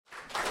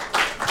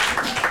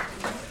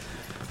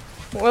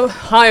Well,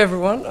 hi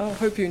everyone. I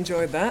hope you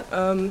enjoyed that.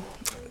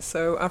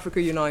 So,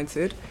 Africa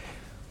United.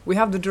 We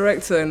have the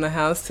director in the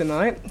house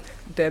tonight,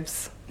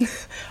 Debs. I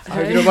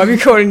hope you don't mind me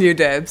calling you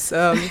Debs.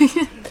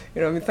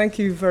 Thank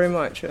you very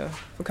much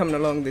for coming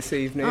along this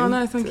evening. Oh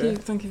no, thank you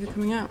for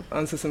coming out.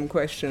 Answer some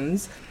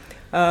questions.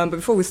 But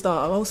before we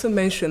start, I'll also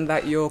mention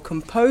that your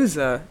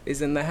composer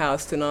is in the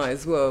house tonight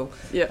as well.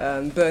 Yeah.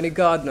 Bernie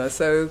Gardner.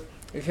 So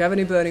if you have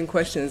any burning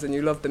questions and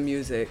you love the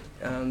music,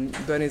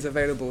 Bernie's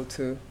available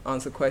to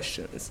answer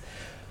questions.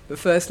 But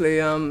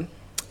firstly,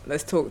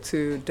 let's talk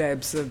to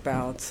Debs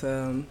about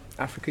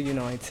Africa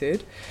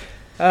United.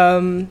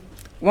 One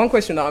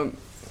question,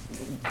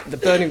 the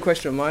burning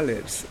question on my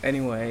lips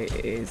anyway,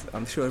 is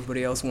I'm sure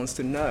everybody else wants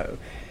to know,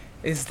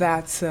 is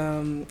that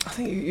I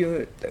think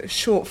you're a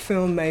short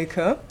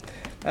filmmaker,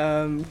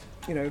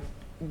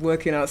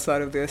 working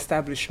outside of the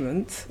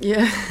establishment.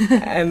 Yeah.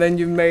 And then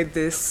you made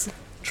this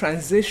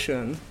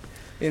transition,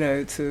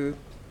 to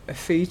a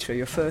feature,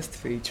 your first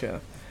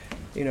feature,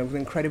 with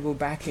incredible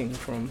backing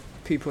from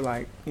people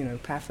like,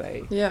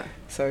 Pathé. Yeah.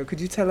 So could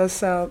you tell us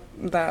how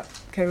that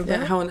came about?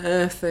 Yeah, how on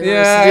earth they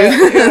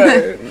managed to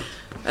do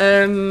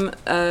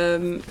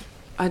it.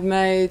 I'd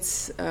made,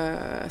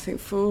 I think,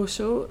 4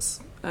 shorts.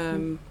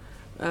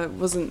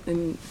 Wasn't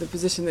in the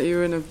position that you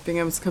were in of being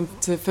able to come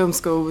to film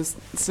school, was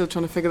still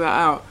trying to figure that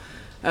out.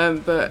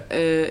 But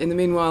in the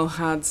meanwhile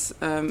had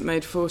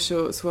made 4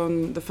 shorts.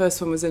 The first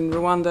one was in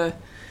Rwanda.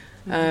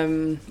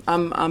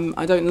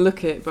 I don't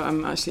look it, but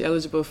I'm actually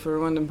eligible for a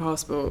Rwandan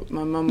passport.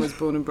 My mum was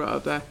born and brought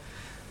up there.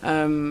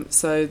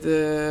 So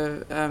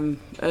the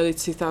early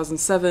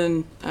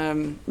 2007,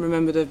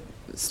 remembered a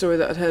story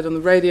that I'd heard on the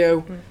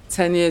radio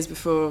 10 years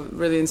before,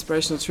 really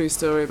inspirational true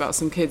story about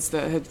some kids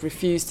that had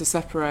refused to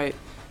separate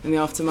in the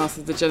aftermath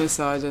of the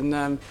genocide,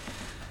 and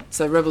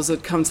so rebels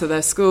had come to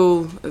their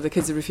school, the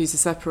kids had refused to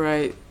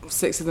separate,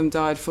 6 of them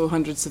died,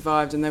 400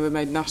 survived, and they were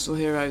made national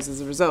heroes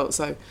as a result.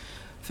 So I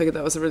figured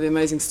that was a really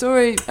amazing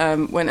story.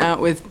 Went out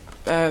with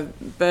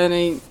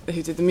Bernie,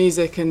 who did the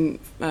music, and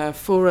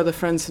 4 other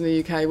friends from the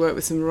UK, worked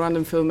with some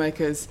Rwandan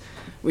filmmakers.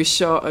 We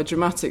shot a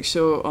dramatic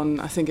short on,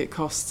 I think it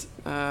cost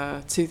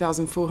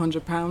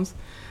 £2,400,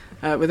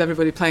 with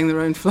everybody playing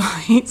their own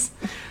flights.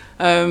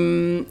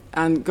 And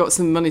got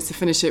some money to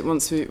finish it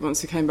once we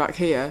came back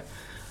here,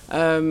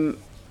 and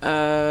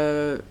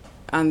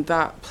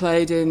that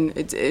played in.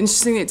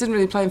 Interestingly, it didn't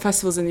really play in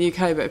festivals in the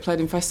UK, but it played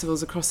in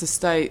festivals across the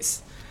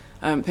States.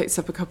 Picked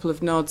up a couple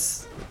of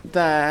nods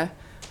there,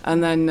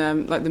 and then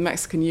like the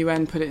Mexican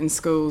UN put it in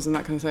schools and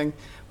that kind of thing.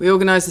 We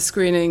organised a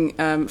screening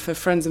for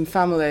friends and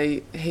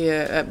family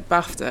here at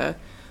BAFTA,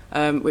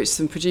 which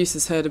some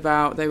producers heard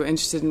about. They were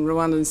interested in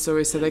Rwandan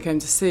stories, so they came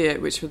to see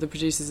it, which were the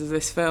producers of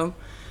this film.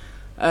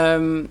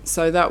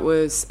 So that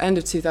was end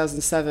of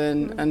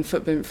 2007, and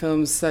Footprint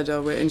Films said,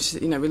 we're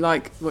interested, we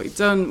like what you've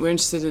done, we're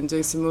interested in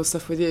doing some more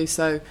stuff with you.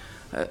 So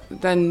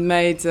then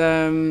made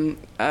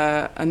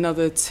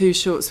another 2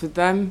 shorts with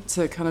them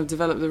to kind of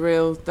develop the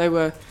reel.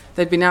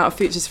 They'd been out of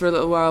features for a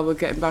little while, we're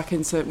getting back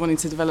into wanting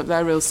to develop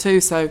their reels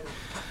too. So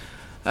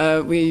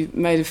we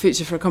made a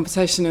feature for a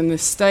competition in the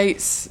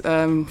States,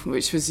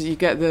 which was you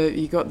got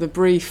the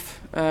brief.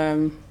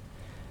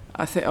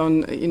 I think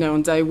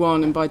on day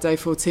 1, and by day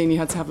 14 you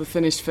had to have a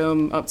finished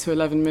film up to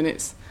 11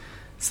 minutes.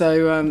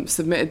 So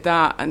submitted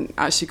that and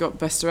actually got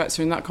Best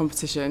Director in that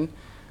competition.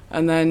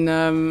 And then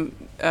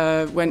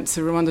went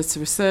to Rwanda to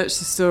research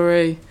the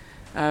story,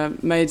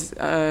 finished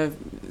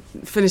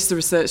the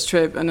research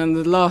trip, and on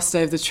the last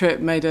day of the trip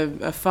made a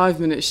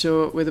 5-minute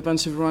short with a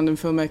bunch of Rwandan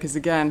filmmakers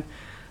again.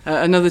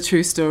 Another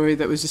true story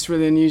that was just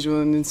really unusual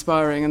and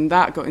inspiring, and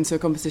that got into a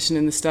competition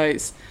in the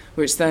States,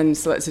 which then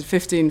selected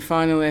 15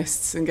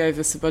 finalists and gave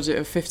us a budget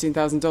of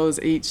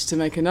 $15,000 each to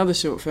make another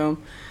short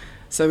film.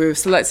 So we were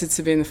selected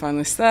to be in the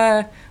finalists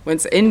there, went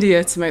to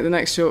India to make the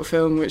next short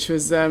film, which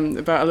was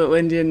about a little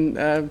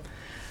Indian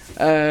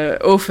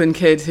orphan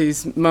kid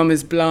whose mum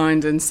is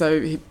blind, and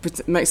so he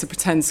makes a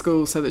pretend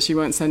school so that she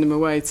won't send him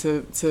away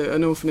to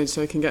an orphanage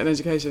so he can get an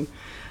education.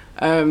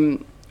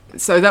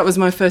 So that was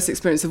my first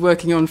experience of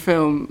working on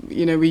film.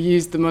 We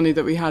used the money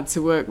that we had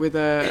to work with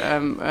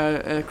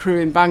a crew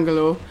in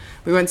Bangalore.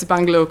 We went to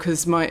Bangalore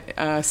because my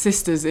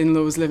sister's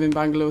in-laws live in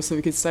Bangalore, so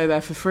we could stay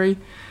there for free.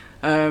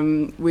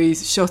 We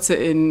shot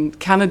it in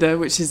Kannada,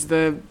 which is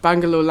the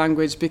Bangalore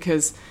language,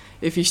 because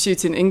if you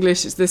shoot in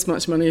English, it's this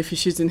much money. If you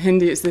shoot in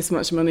Hindi, it's this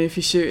much money. If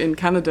you shoot in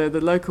Kannada,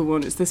 the local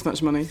one, it's this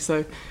much money.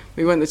 So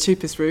we went the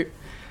cheapest route.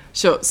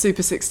 Shot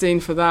Super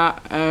 16 for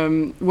that.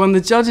 Won the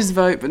judges'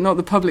 vote, but not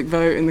the public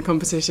vote in the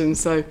competition.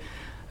 So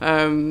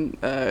kind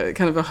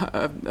of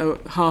a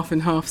half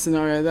and half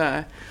scenario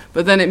there.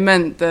 But then it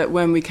meant that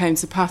when we came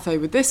to Pathé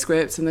with this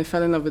script, and they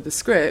fell in love with the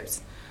script,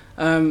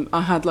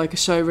 I had like a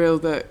show reel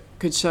that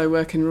could show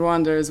work in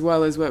Rwanda as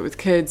well as work with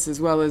kids,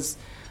 as well as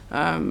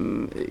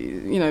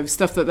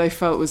stuff that they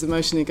felt was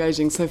emotionally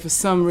engaging. So for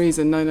some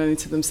reason, known only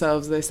to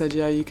themselves, they said,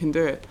 yeah, you can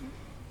do it.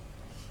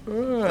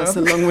 That's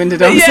a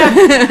long-winded answer.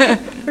 Yeah.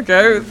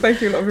 Okay,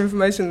 thank you, a lot of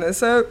information there.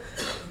 So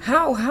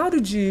how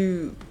did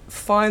you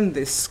find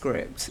this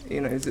script?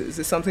 You know, is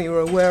it something you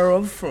were aware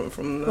of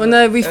from Well,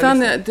 no, we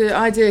found that the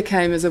idea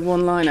came as a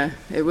one-liner.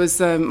 It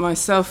was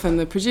myself and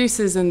the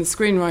producers and the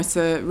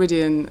screenwriter,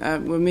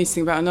 Rydian, were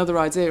meeting about another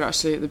idea,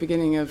 actually, at the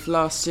beginning of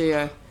last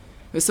year.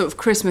 It was sort of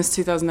Christmas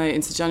 2008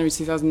 into January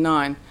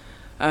 2009.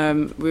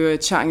 We were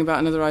chatting about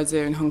another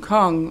idea in Hong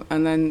Kong,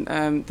 and then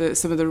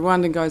some of the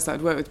Rwandan guys that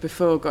I'd worked with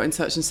before got in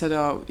touch and said,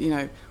 oh, you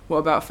know, what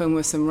about a film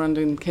where some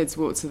Rwandan kids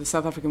walk to the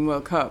South African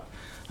World Cup?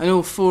 And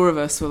all four of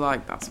us were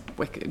like, that's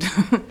wicked.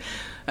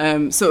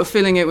 Sort of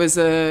feeling it was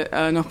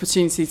an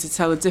opportunity to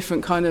tell a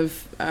different kind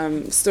of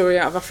story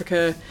out of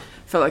Africa.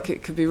 Felt like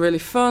it could be really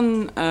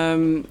fun,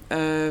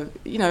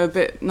 you know, a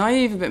bit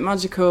naive, a bit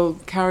magical,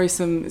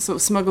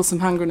 smuggle some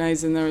hand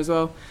grenades in there as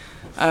well.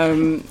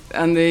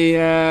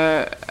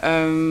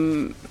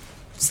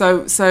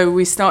 So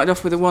we started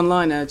off with a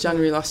one-liner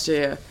January last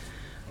year.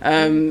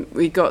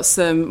 We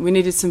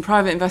needed some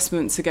private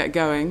investment to get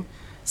going.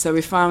 So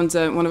we found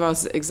one of our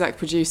exec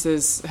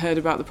producers heard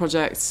about the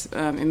project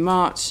in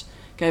March,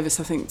 gave us,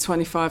 I think,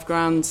 25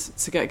 grand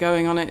to get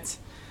going on it.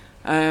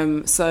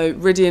 So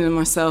Rydian and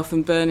myself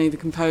and Bernie, the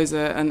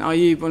composer, and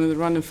Ayub, one of the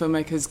Rwandan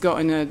filmmakers, got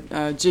in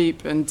a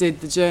jeep and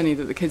did the journey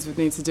that the kids would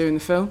need to do in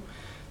the film.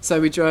 So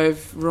we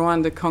drove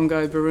Rwanda,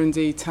 Congo,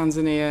 Burundi,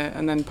 Tanzania,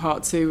 and then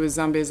part 2 was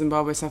Zambia,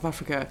 Zimbabwe, South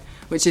Africa,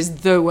 which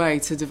is the way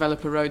to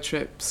develop a road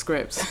trip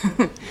script.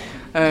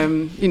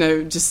 You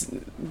know,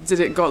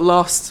 got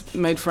lost,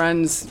 made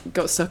friends,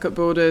 got stuck at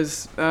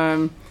borders,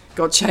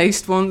 got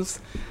chased once.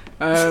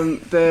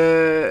 Workshop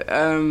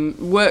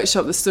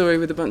the story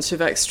with a bunch of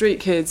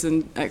ex-street kids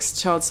and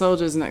ex-child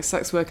soldiers and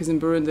ex-sex workers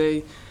in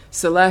Burundi.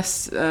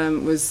 Celeste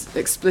was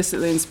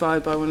explicitly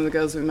inspired by one of the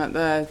girls we met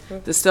there.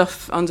 The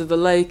stuff under the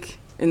lake,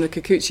 in the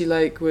Kikuchi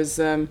Lake, was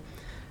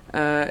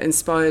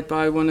inspired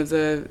by one of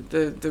the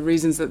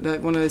reasons that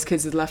one of those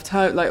kids had left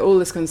home, like all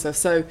this kind of stuff.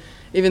 So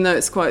even though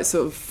it's quite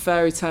sort of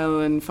fairy tale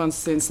and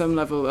fantasy in some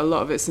level, a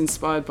lot of it's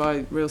inspired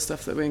by real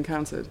stuff that we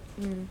encountered.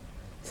 Mm.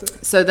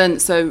 So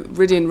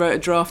Rydian wrote a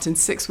draft in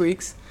 6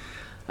 weeks,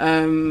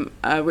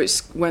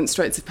 which went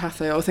straight to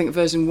Pathé. I think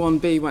version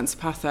 1B went to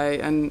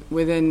Pathé, and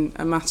within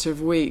a matter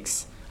of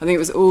weeks, I think it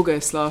was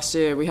August last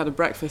year, we had a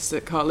breakfast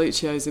at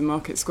Carluccio's in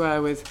Market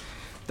Square with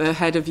the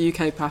head of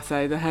UK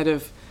Pathé, the head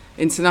of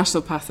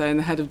international Pathé, and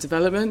the head of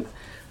development.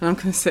 And I'm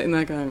kind of sitting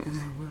there going, oh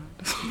my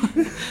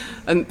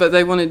word. But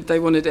they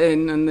wanted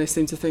in, and they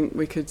seemed to think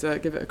we could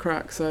give it a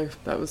crack. So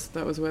that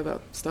was where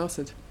that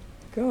started.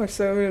 Gosh,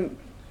 so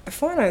the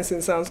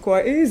financing sounds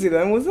quite easy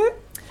then, was it?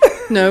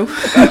 No.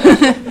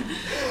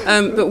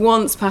 But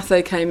once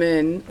Pathé came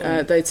in,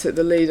 they took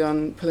the lead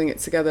on pulling it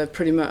together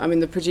pretty much. I mean,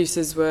 the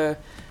producers were...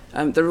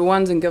 the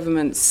Rwandan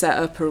government set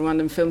up a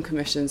Rwandan Film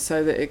Commission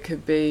so that it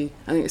could be...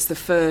 I think it's the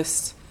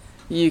first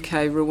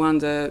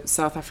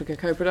UK-Rwanda-South Africa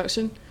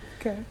co-production.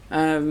 Okay.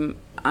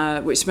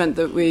 Which meant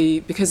that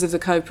because of the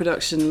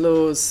co-production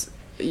laws,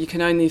 you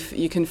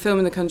can film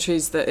in the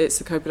countries that it's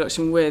a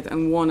co-production with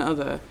and one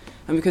other.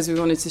 And because we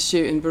wanted to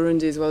shoot in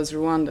Burundi as well as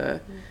Rwanda,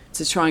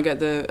 to try and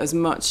get as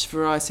much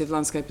variety of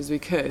landscape as we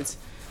could,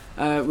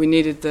 we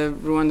needed the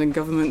Rwandan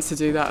government to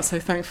do that. So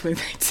thankfully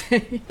they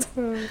did.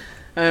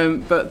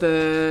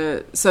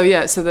 So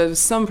there was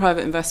some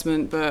private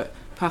investment, but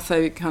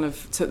Pathé kind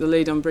of took the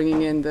lead on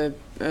bringing in the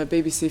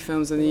BBC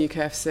films and the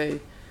UKFC,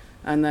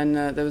 and then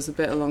there was a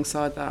bit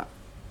alongside that.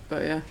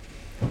 But yeah.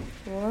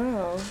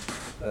 Wow,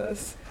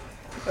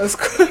 that's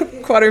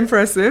quite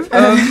impressive.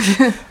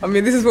 I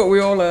mean, this is what we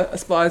all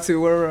aspire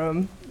to.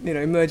 We're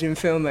emerging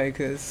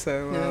filmmakers,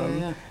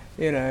 so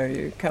you know,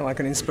 you're kind of like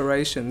an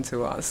inspiration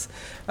to us.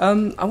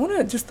 I want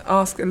to just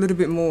ask a little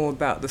bit more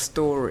about the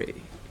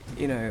story.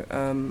 You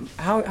know,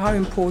 how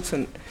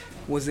important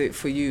was it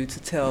for you to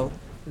tell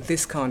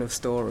this kind of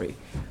story?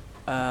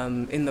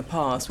 In the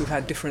past, we've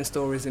had different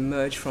stories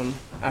emerge from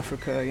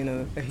Africa, you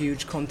know, a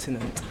huge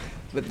continent.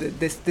 But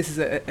this is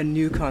a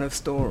new kind of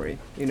story.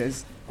 You know,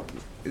 is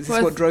this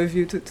what drove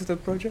you to the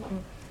project?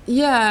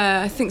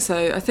 Yeah, I think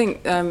so. I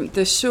think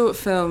the short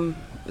film,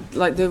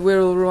 like the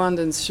We're All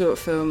Rwandans short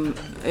film,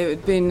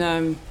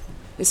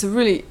 it's a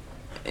really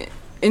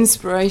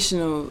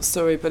inspirational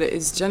story, but it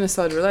is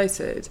genocide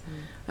related.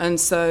 And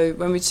so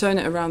when we'd shown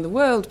it around the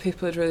world,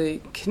 people had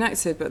really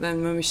connected. But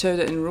then when we showed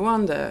it in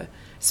Rwanda,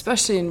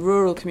 especially in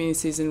rural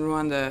communities in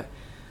Rwanda,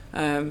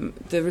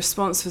 the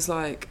response was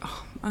like,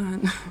 oh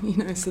man, you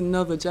know, it's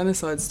another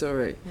genocide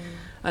story.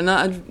 And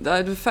that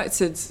had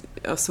affected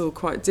us all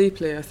quite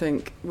deeply, I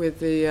think, with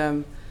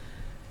the,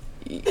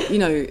 you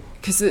know,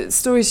 because the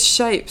stories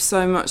shape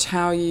so much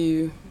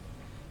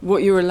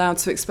what you're allowed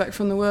to expect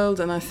from the world.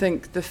 And I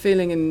think the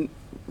feeling in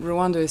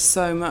Rwanda is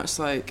so much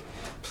like,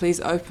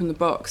 please open the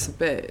box a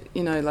bit,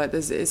 you know, like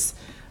it's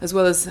as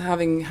well as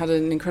having had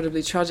an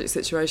incredibly tragic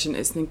situation,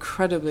 it's an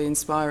incredibly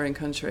inspiring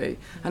country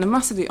and a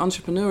massively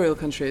entrepreneurial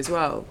country as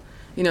well.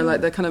 You know,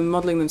 like they're kind of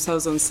modelling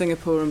themselves on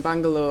Singapore and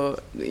Bangalore,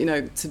 you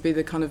know, to be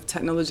the kind of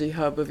technology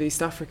hub of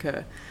East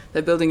Africa.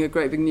 They're building a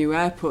great big new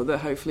airport that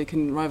hopefully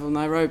can rival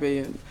Nairobi.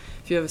 And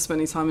if you ever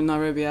spend any time in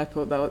Nairobi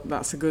airport,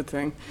 that's a good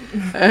thing.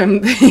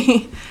 But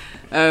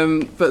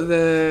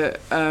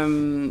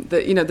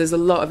you know, there's a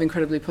lot of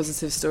incredibly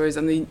positive stories,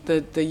 and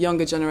the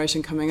younger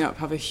generation coming up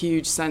have a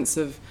huge sense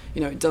of,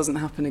 you know, it doesn't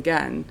happen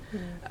again.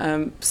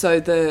 So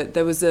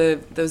there was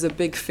a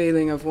big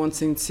feeling of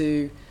wanting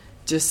to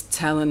just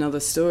tell another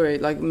story,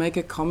 like make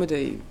a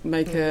comedy,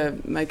 make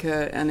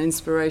an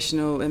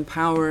inspirational,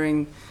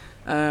 empowering,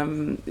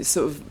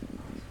 sort of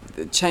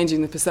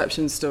changing the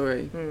perception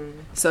story.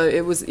 So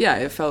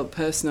it felt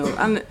personal.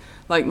 And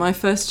like my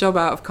first job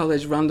out of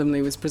college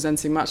randomly was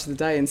presenting Match of the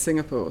Day in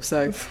Singapore,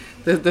 so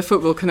the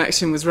football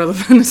connection was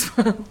relevant as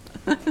well.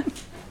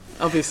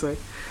 Obviously.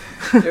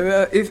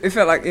 It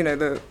felt like, you know,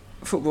 the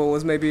football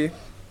was maybe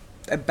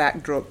a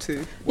backdrop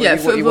to what you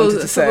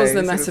wanted to say. Football's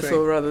the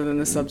metaphor rather than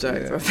the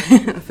subject, I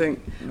think.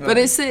 Right. But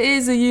it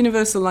is a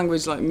universal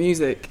language like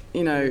music.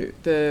 You know,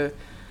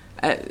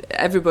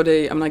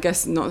 everybody, I mean, I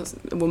guess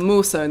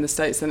more so in the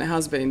States than it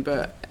has been,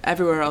 but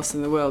everywhere else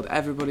in the world,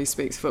 everybody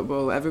speaks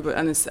football,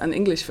 and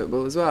English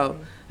football as well.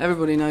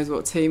 Everybody knows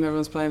what team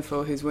everyone's playing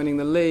for, who's winning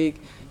the league.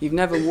 You've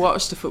never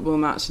watched a football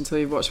match until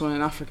you've watched one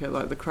in Africa.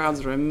 Like, the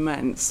crowds are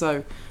immense.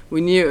 So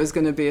we knew it was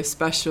going to be a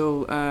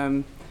special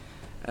time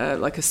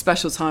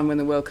when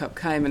the World Cup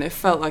came, and it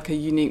felt like a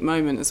unique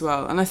moment as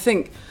well. And I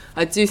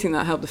do think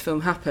that helped the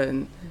film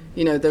happen.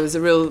 You know, there was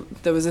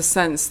a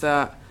sense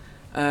that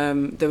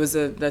there was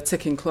a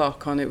ticking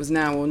clock on it was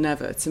now or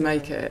never to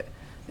make it.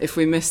 If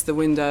we missed the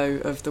window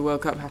of the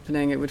World Cup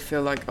happening, it would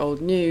feel like old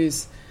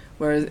news.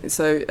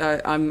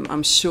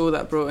 I'm sure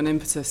that brought an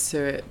impetus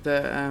to it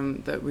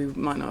that we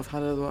might not have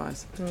had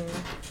otherwise.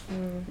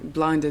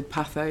 Blinded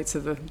Pathé to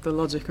the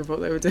logic of what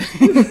they were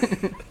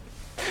doing.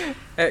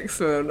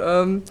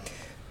 Excellent.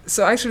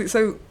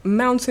 So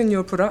mounting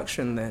your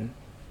production then,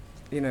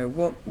 you know,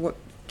 what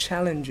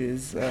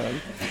challenges,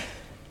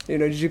 you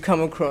know, did you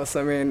come across?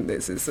 I mean,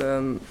 this is,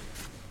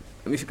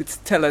 if you could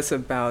tell us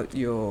about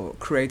your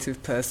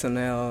creative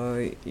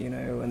personnel, you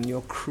know, and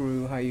your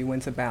crew, how you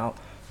went about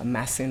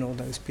amassing all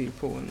those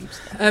people.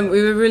 And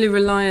we were really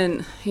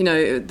reliant, you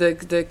know,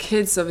 the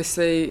kids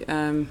obviously.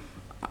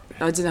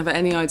 I didn't have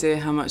any idea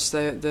how much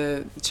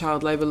the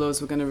child labour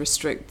laws were going to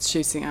restrict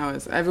shooting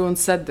hours. Everyone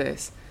said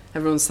this.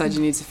 Everyone said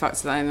you need to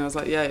factor that in. And I was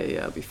like, yeah,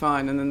 it'll be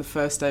fine. And then the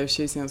first day of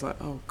shooting, I was like,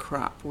 oh,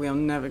 crap, we are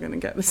never going to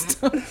get this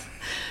done.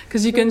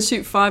 Because you can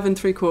shoot 5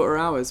 3/4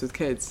 hours with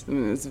kids. I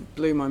mean, it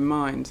blew my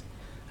mind.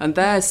 And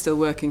they're still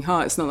working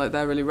hard. It's not like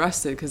they're really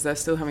rested because they're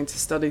still having to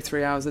study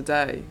 3 hours a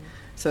day.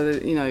 So,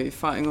 you know, you're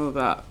fighting all of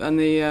that. And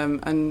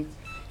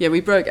we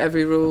broke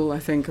every rule, I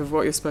think, of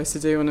what you're supposed to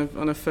do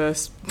on a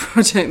first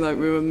project. Like,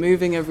 we were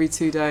moving every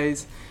 2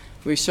 days.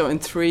 We shot in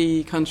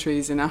 3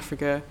 countries in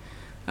Africa.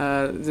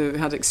 We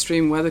had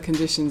extreme weather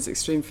conditions,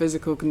 extreme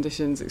physical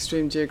conditions,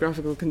 extreme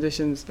geographical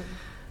conditions,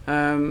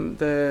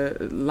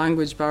 the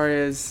language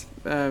barriers,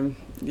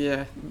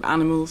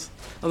 animals.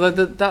 Although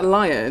that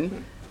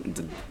lion,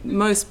 the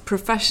most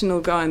professional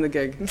guy in the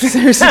gig.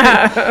 Seriously,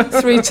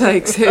 3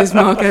 takes, hit his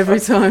mark every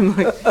time.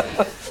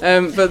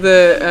 But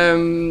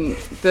the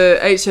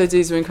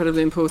HODs were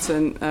incredibly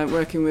important.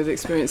 Working with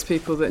experienced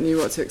people that knew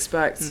what to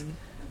expect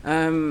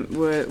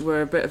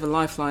were a bit of a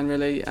lifeline,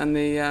 really. And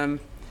the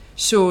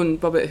Sean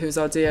Bobbitt, who's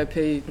our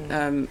DOP,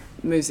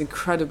 moves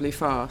incredibly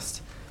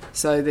fast.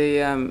 So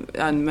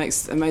and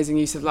makes amazing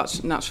use of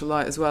natural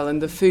light as well.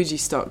 And the Fuji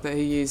stock that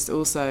he used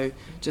also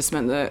just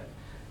meant that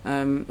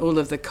all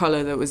of the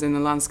colour that was in the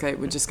landscape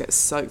would just get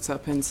soaked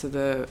up into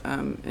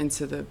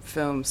the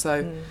film.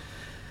 So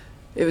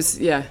it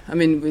was, I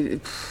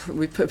mean,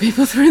 we put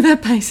people through their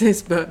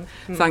paces, but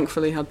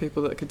thankfully had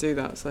people that could do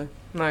that. So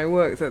no, it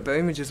worked. The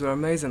images were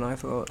amazing, I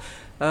thought.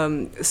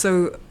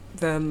 To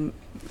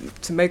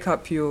make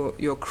up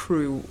your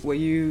crew, were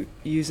you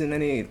using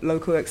any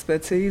local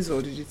expertise,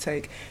 or did you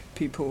take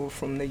people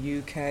from the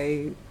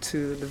UK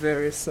to the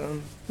various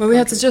Well, we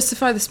had to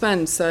justify the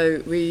spend,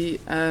 so we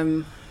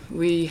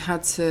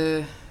had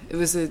to. It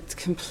was a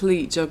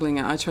complete juggling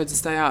act. I tried to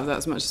stay out of that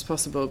as much as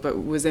possible,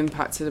 but was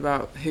impacted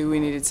about who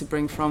we needed to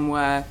bring from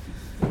where,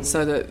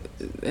 so that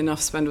enough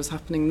spend was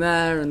happening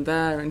there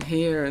and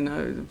here,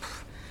 and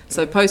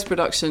so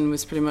post-production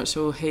was pretty much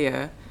all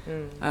here,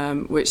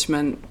 which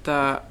meant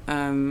that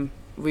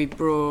we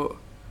brought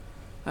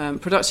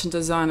production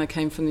designer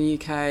came from the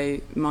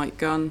UK, Mike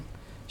Gunn,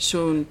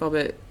 Sean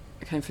Bobbitt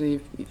came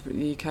from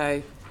the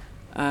UK.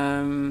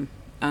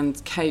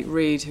 And Kate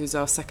Reed, who's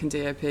our second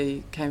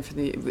DOP, came from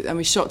and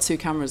we shot 2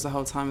 cameras the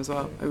whole time as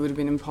well. It would have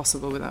been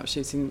impossible without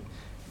shooting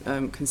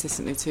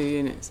consistently 2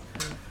 units.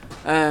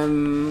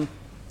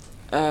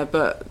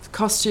 But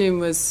costume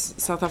was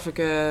South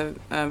Africa,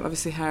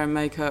 obviously hair and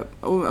makeup.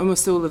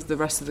 Almost all of the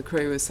rest of the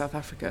crew was South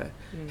Africa,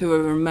 who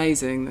were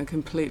amazing. They're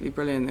completely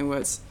brilliant. They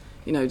worked,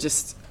 you know,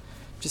 just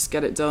just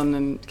get it done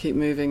and keep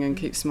moving and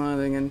keep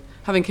smiling. And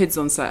having kids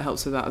on set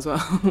helps with that as well.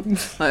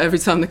 Like every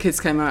time the kids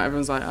came out,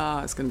 everyone's like,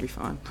 it's going to be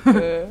fine.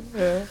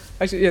 Yeah.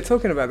 Actually,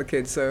 talking about the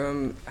kids,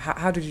 so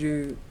how did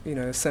you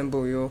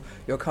assemble your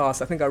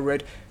cast? I think I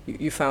read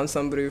you found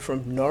somebody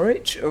from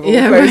Norwich, of all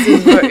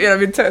places.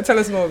 But, tell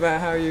us more about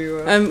how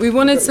you... we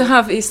wanted to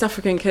have East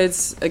African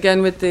kids,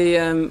 again, with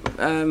the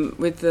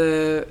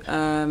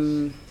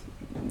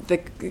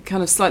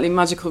kind of slightly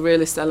magical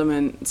realist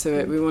element to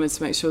it. We wanted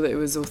to make sure that it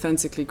was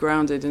authentically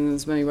grounded in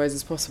as many ways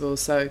as possible.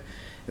 So it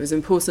was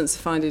important to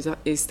find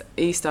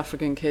East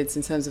African kids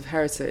in terms of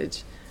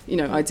heritage,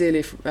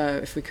 ideally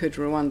if we could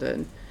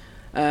Rwandan.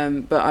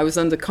 But I was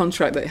under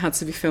contract that it had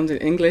to be filmed in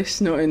English,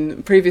 not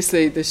in...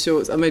 Previously, the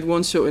shorts... I made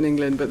one short in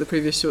England, but the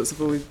previous shorts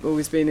have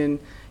always been in,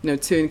 2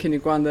 in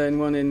Kinyarwanda and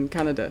 1 in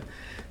Canada.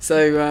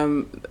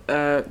 So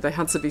they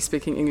had to be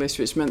speaking English,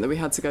 which meant that we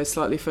had to go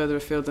slightly further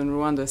afield than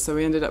Rwanda. So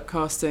we ended up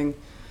casting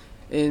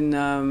in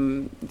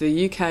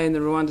the UK, in the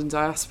Rwandan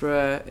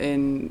diaspora,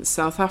 in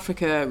South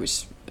Africa,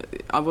 which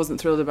I wasn't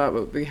thrilled about,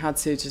 but we had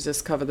to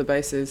just cover the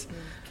bases.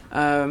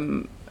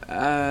 Uganda,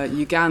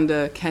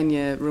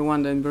 Kenya,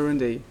 Rwanda and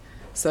Burundi.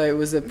 So it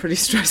was a pretty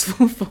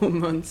stressful 4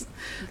 months.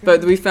 Okay.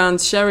 But we found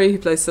Sherry, who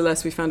plays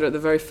Celeste, we found her at the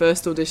very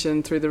first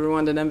audition through the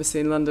Rwandan embassy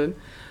in London.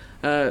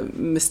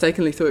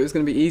 Mistakenly thought it was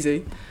going to be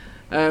easy.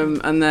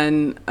 And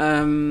then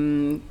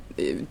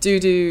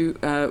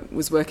Dudu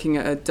was working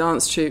at a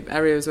dance troupe,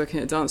 Aria was working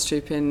at a dance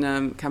troupe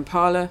in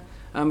Kampala.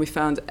 We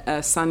found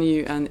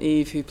Sanyu and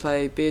Eve, who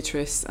play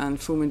Beatrice,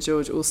 and Foreman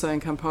George, also in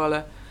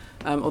Kampala,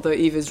 although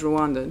Eve is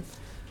Rwandan.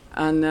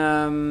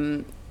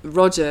 And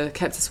Roger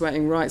kept us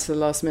waiting right to the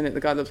last minute, the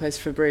guy that plays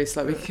Fabrice.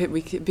 We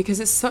could, because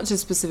it's such a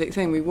specific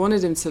thing. We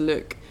wanted him to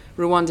look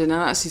Rwandan, and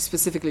actually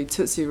specifically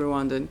Tutsi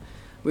Rwandan.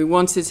 We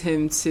wanted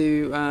him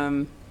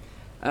to,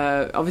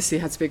 obviously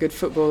he had to be a good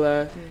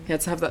footballer. He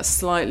had to have that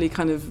slightly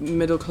kind of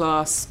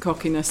middle-class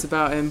cockiness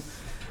about him.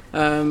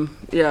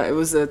 It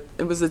was a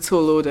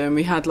tall order, and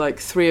we had like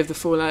 3 of the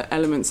 4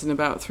 elements in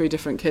about 3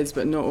 different kids,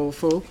 but not all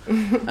 4.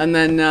 And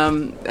then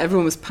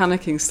everyone was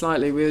panicking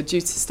slightly. We were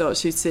due to start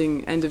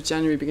shooting end of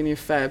January, beginning of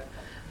Feb,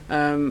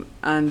 and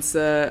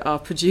our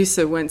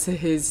producer went to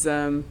his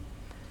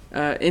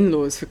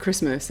in-laws for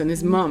Christmas, and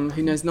his mum,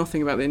 who knows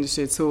nothing about the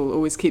industry at all,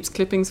 always keeps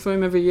clippings for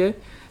him every year.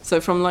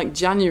 So from like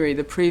January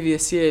the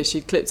previous year,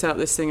 she'd clipped out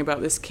this thing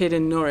about this kid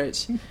in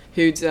Norwich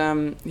he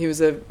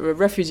was a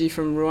refugee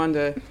from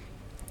Rwanda,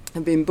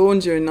 had been born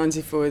during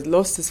 94, had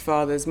lost his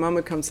father, his mum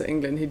had come to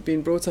England, he'd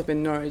been brought up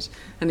in Norwich,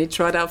 and he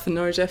tried out for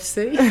Norwich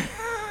FC.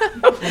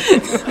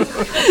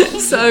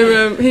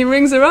 So he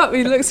rings her up,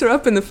 he looks her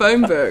up in the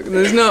phone book.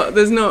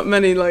 There's not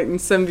many like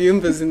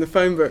Nsembiumbas in the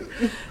phone book.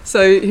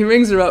 So he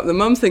rings her up, the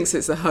mum thinks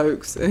it's a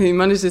hoax, and he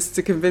manages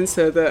to convince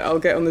her that I'll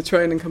get on the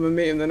train and come and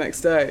meet him the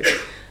next day.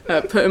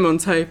 Put him on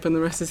tape, and the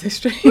rest is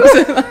history.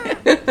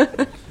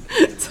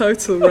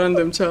 Total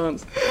random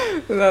chance.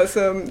 That's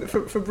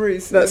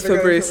Fabrice. That's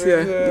Fabrice,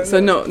 yeah. So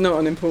not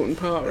an important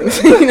part,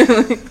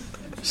 really.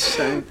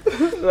 Shame.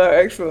 No,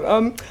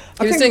 excellent.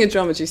 He was doing a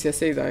drama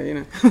GCSE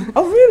though,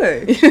 Oh,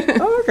 really? Yeah.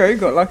 Oh, okay, you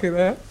got lucky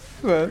there.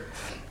 Well,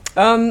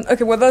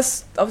 okay, well, I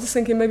was just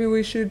thinking maybe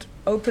we should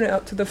open it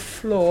up to the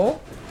floor.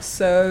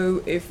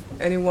 So if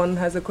anyone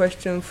has a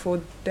question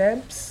for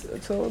Debs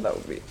at all, that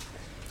would be...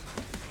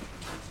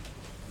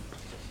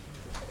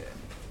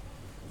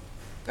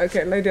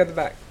 Okay, lady at the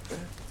back.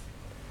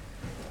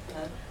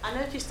 I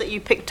noticed that you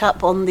picked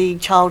up on the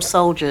child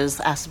soldiers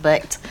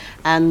aspect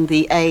and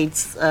the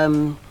AIDS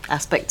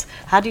aspect.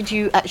 How did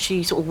you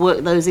actually sort of work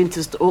those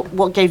into...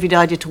 what gave you the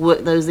idea to work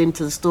those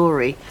into the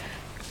story?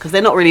 Because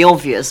they're not really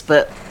obvious,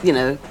 but,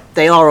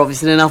 they are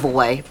obvious in another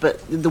way.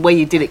 But the way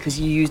you did it, because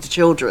you used the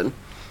children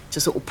to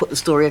sort of put the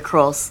story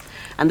across,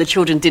 and the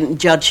children didn't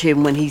judge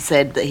him when he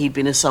said that he'd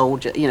been a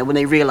soldier, when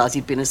they realised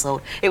he'd been a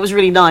soldier. It was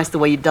really nice the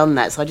way you'd done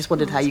that, so I just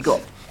wondered how you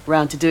got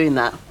around to doing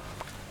that.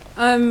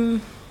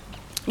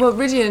 Well,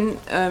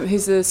 Ridian,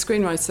 who's a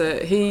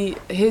screenwriter,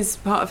 his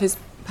part of his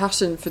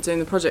passion for doing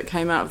the project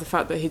came out of the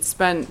fact that he'd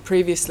spent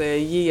previously a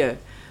year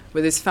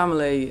with his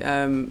family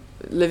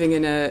living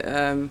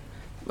in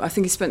I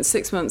think he spent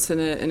 6 months in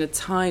a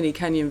tiny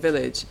Kenyan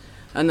village,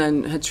 and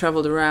then had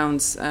travelled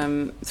around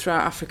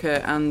throughout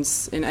Africa and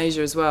in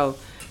Asia as well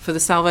for the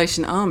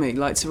Salvation Army,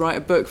 like to write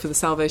a book for the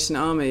Salvation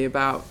Army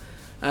about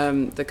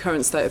the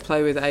current state of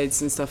play with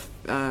AIDS and stuff,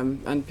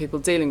 and people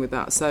dealing with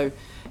that. So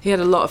he had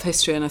a lot of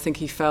history, and I think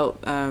he felt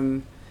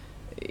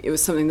it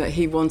was something that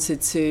he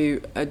wanted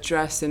to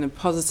address in a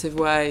positive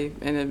way,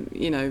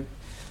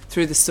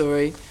 through the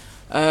story.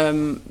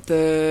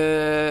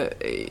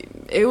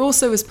 It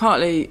also was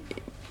partly,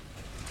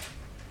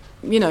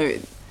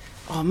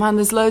 oh man,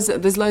 there's loads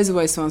of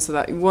ways to answer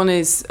that. One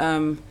is,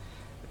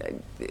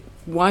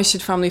 why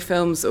should family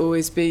films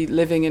always be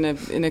living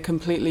in a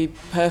completely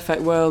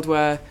perfect world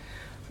where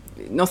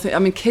nothing... I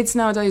mean, kids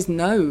nowadays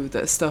know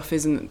that stuff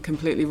isn't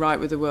completely right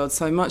with the world,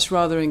 so I much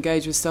rather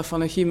engage with stuff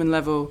on a human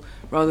level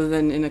rather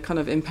than in a kind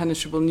of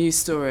impenetrable news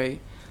story.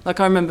 Like,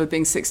 I remember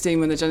being 16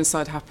 when the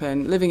genocide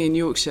happened, living in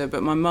Yorkshire,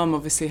 but my mum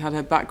obviously had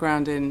her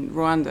background in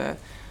Rwanda,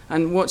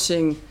 And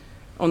watching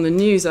on the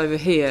news over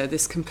here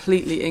this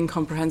completely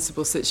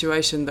incomprehensible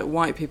situation that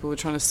white people were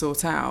trying to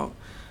sort out,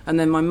 and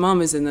then my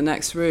mum is in the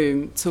next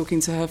room talking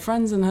to her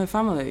friends and her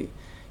family,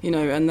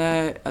 and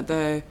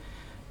they're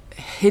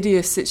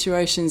hideous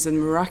situations and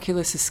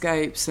miraculous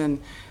escapes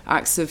and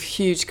acts of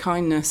huge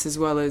kindness as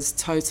well as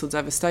total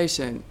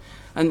devastation.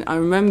 And I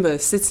remember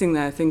sitting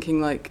there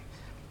thinking, like,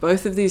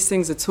 both of these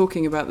things are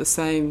talking about the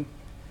same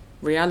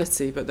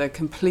reality, but they're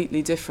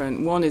completely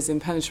different. One is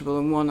impenetrable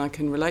and one I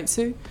can relate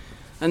to.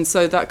 And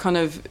so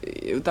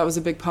that was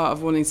a big part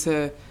of wanting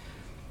to,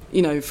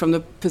 from the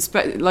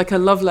perspective, like a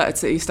love letter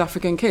to East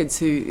African kids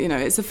who,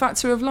 it's a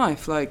factor of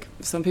life. Like,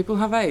 some people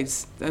have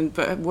AIDS,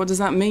 but what does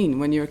that mean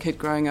when you're a kid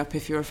growing up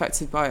if you're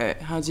affected by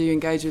it? How do you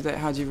engage with it?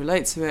 How do you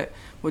relate to it?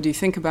 What do you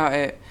think about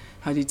it?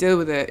 How do you deal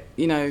with it?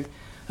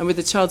 And with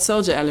the child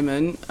soldier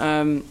element,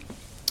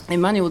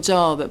 Emmanuel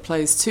Jar, that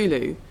plays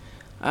Tulu,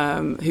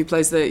 who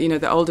plays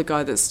the older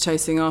guy that's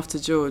chasing after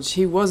George,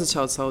 he was a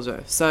child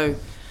soldier. So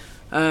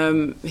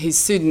he's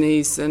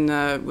Sudanese and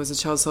was a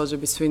child soldier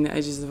between the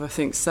ages of, I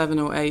think, 7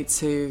 or 8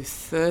 to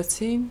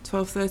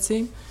 12,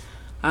 13.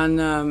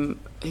 And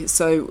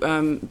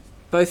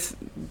both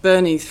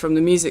Bernie from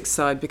the music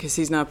side, because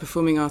he's now a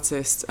performing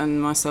artist,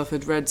 and myself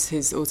had read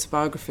his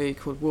autobiography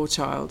called War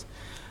Child.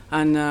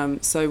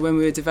 And so when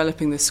we were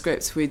developing the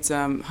script, we'd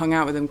hung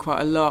out with him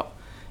quite a lot.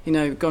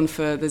 Gone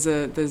for,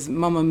 there's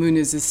Mama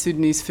Muniz's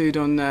Sudanese food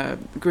on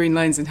Green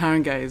Lanes in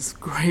Haringey. It's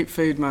great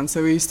food, man.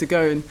 So we used to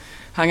go and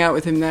hang out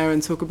with him there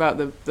and talk about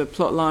the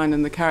plot line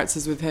and the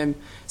characters with him.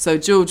 So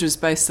George was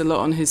based a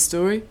lot on his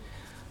story.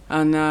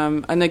 And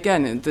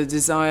again, the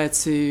desire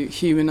to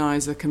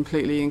humanise a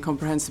completely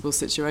incomprehensible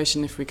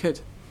situation if we could.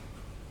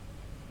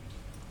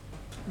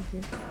 Thank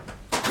you.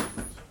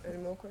 Any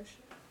more questions?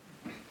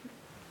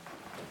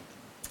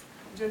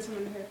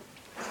 Gentleman here.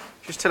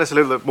 Just tell us a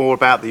little bit more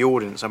about the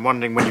audience. I'm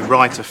wondering, when you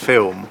write a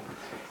film,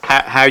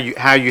 how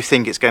you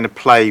think it's going to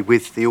play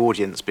with the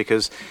audience,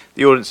 because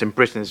the audience in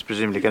Britain is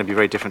presumably going to be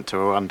very different to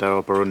Rwanda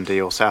or Burundi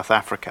or South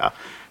Africa.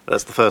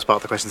 That's the first part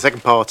of the question. The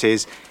second part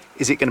is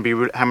it going to be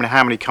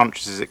how many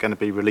countries is it going to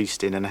be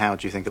released in, and how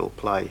do you think it'll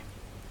play?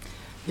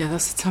 Yeah,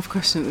 that's a tough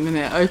question at the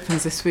minute. It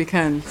opens this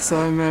weekend, so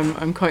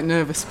I'm quite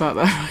nervous about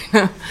that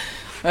right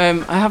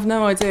now. I have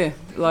no idea.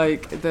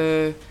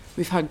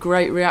 We've had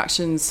great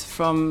reactions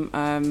from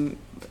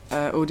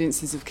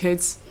audiences of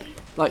kids,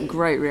 like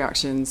great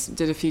reactions.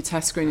 Did a few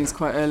test screenings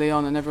quite early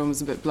on, and everyone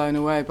was a bit blown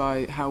away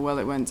by how well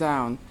it went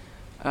down.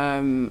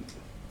 But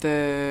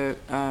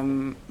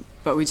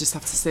we just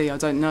have to see. I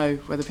don't know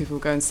whether people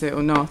will go and see it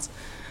or not.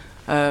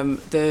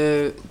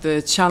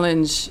 The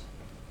challenge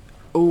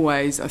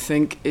always, I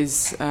think,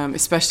 is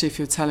especially if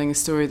you're telling a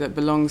story that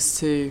belongs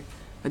to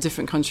a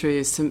different country,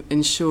 is to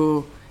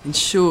ensure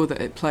that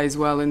it plays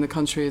well in the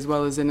country as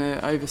well as in an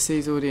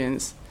overseas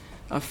audience.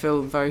 I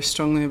feel very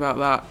strongly about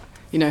that.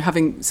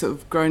 Having sort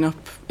of grown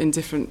up in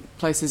different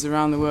places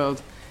around the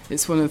world,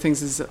 it's one of the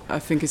things I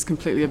think is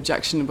completely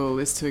objectionable,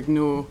 is to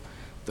ignore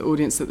the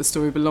audience that the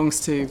story belongs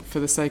to for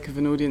the sake of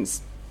an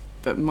audience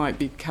that might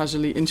be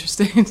casually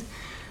interested.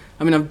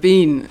 I mean, I've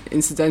been,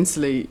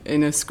 incidentally,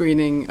 in a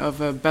screening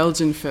of a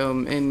Belgian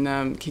film in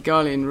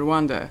Kigali in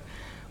Rwanda,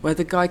 where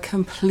the guy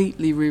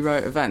completely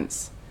rewrote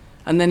events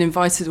and then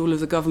invited all of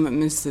the government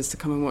ministers to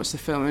come and watch the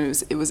film.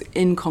 And it was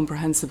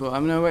incomprehensible. I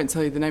mean, I won't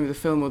tell you the name of the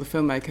film or the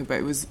filmmaker, but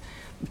it was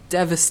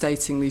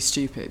devastatingly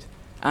stupid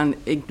and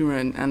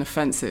ignorant and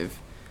offensive.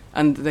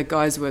 And the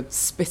guys were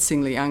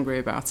spittingly angry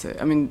about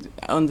it. I mean,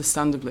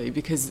 understandably,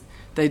 because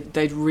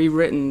they'd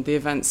rewritten the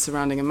events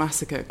surrounding a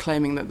massacre,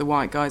 claiming that the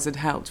white guys had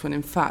helped, when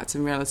in fact,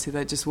 in reality,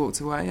 they just walked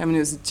away. I mean, it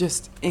was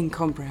just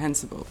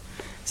incomprehensible.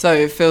 So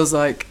it feels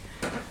like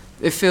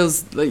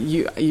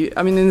you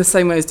I mean, in the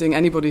same way as doing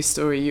anybody's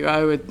story, you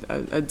owe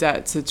a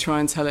debt to try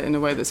and tell it in a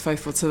way that's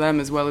faithful to them,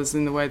 as well as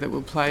in the way that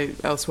will play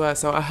elsewhere.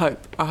 So I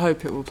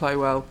hope it will play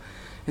well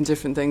in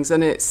different things.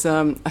 And it's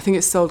I think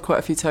it's sold quite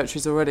a few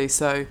territories already,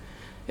 so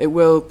it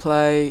will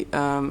play.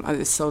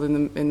 It's sold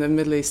in the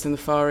Middle East and the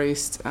Far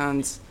East,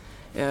 and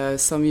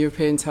some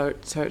European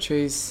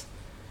territories.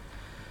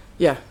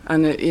 Yeah,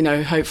 and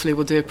hopefully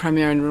we'll do a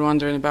premiere in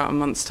Rwanda in about a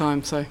month's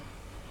time. So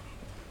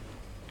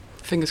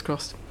fingers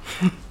crossed.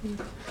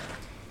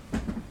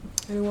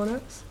 Anyone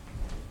else?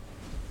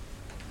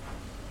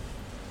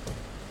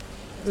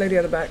 Lady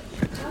at the back.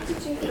 How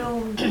did you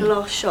film the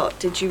last shot?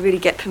 Did you really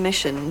get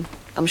permission?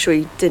 I'm sure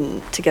you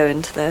didn't, to go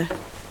into the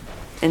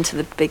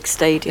big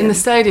stadium. In the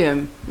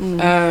stadium,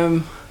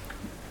 it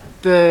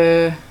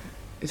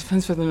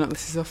depends whether or not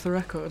this is off the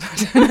record.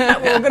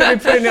 Well, we're going to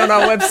be putting it on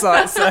our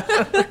website, so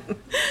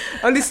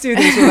only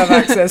students will have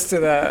access to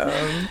that.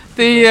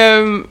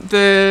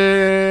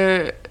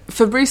 The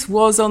Fabrice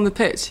was on the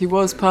pitch. He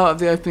was part of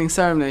the opening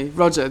ceremony.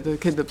 Roger, the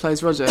kid that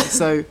plays Roger.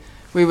 So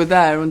we were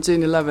there on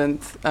June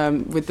 11th,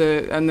 and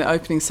the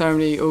opening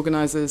ceremony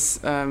organisers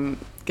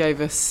gave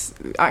us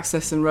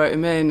access and wrote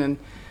him in, and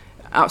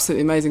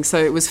absolutely amazing.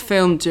 So it was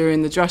filmed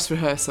during the dress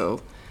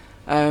rehearsal.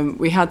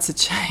 We had to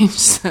change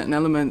certain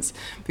elements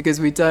because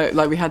we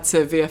had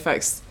to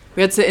VFX.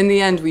 In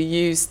the end, we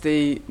used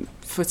the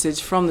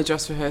footage from the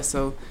dress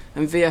rehearsal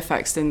and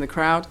VFX'd in the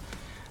crowd,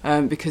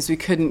 because we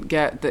couldn't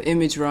get the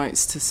image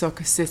rights to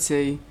Soccer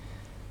City.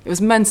 It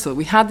was mental.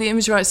 We had the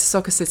image rights to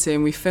Soccer City,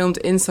 and we filmed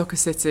in Soccer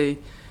City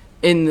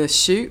in the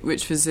shoot,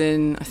 which was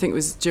I think it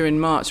was during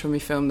March when we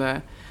filmed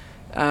there.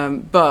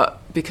 But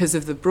because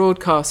of the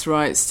broadcast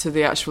rights to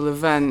the actual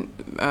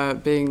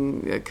event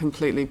being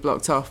completely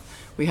blocked off,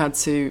 we had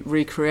to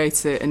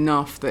recreate it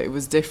enough that it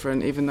was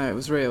different, even though it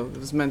was real. It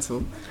was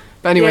mental.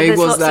 But anyway, he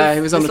was there.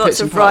 He was on the pitch. There's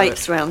lots and of part of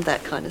rights around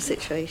that kind of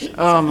situation.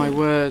 Oh my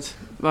word!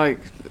 Like,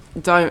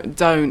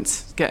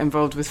 don't get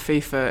involved with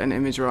FIFA and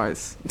image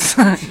rights.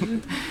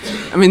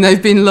 I mean,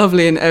 they've been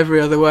lovely in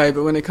every other way,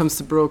 but when it comes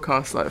to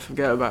broadcast, like,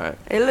 forget about it.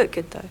 It looked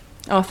good though.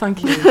 Oh,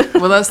 thank you.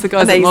 Well, that's the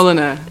guys at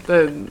Molyneux.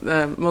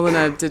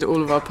 Molyneux did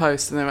all of our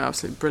posts, and they were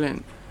absolutely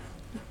brilliant.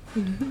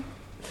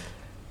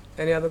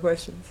 Any other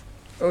questions?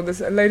 Oh,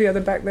 there's a lady at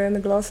the back there in the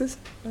glasses.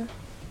 Yeah.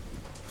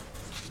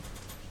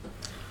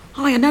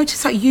 Hi, I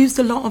noticed that you used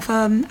a lot of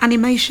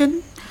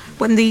animation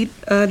when the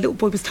little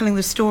boy was telling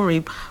the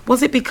story.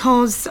 Was it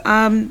because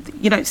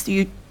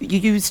you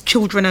used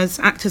children as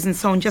actors and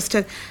so on, just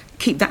to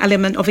keep that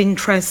element of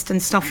interest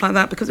and stuff like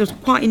that? Because it was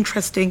quite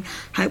interesting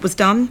how it was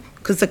done,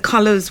 because the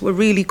colours were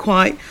really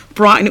quite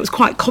bright and it was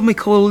quite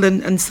comical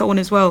and so on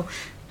as well.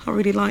 I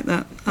really like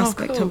that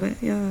aspect of it.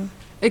 Yeah,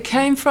 it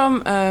came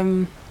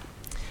from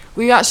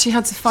we actually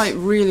had to fight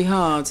really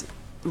hard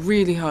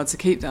to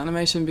keep the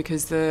animation,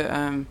 because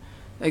the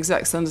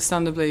execs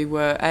understandably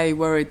were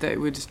worried that it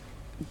would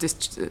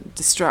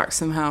distract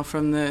somehow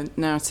from the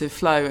narrative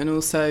flow, and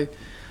also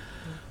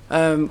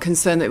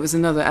concerned that it was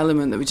another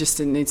element that we just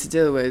didn't need to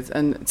deal with.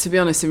 And to be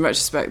honest, in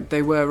retrospect,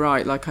 they were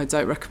right. Like, I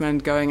don't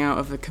recommend going out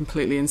of a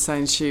completely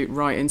insane shoot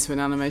right into an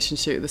animation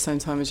shoot at the same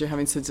time as you're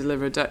having to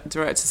deliver a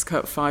director's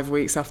cut 5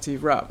 weeks after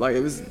you've wrapped. Like,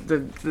 it was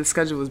the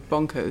schedule was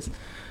bonkers.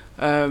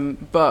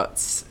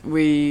 But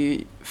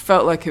we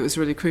felt like it was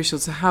really crucial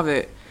to have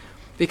it,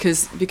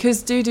 because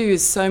Dudu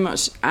is so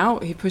much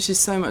out, he pushes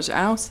so much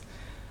out,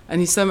 and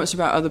he's so much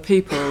about other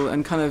people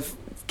and kind of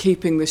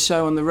keeping the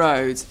show on the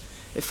road.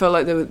 It felt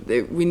like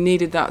we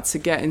needed that to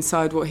get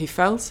inside what he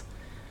felt,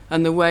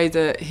 and the way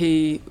that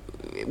he,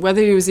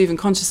 whether he was even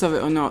conscious of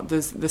it or not,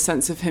 the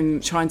sense of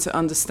him trying to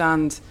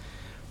understand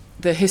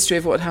the history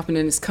of what had happened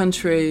in his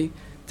country,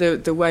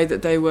 the way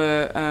that they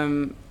were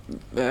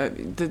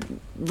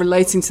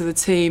relating to the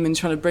team and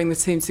trying to bring the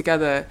team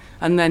together,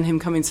 and then him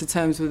coming to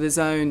terms with his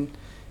own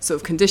sort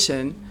of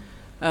condition.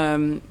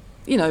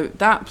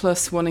 That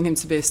plus wanting him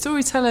to be a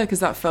storyteller,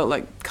 because that felt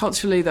like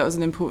culturally that was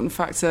an important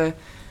factor.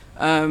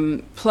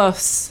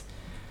 Plus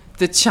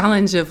the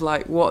challenge of,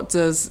 like, what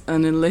does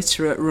an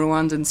illiterate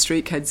Rwandan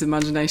street kid's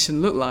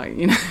imagination look like,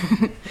 you know?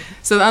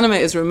 So the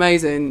animators were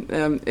amazing.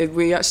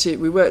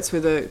 We worked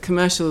with the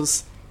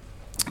commercials,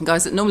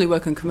 guys that normally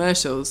work on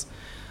commercials.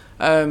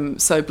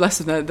 So bless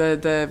them,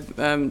 their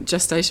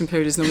gestation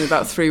period is normally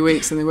about 3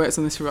 weeks, and they worked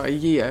on this for about a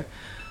year.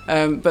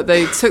 But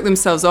they took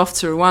themselves off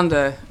to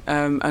Rwanda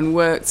and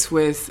worked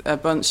with a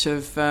bunch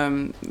of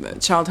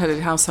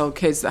child-headed household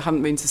kids that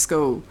hadn't been to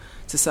school,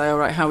 to say, all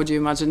right, how would you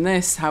imagine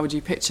this? How would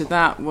you picture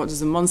that? What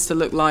does a monster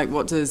look like?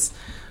 What does,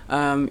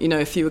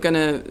 if you were going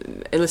to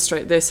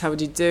illustrate this, how would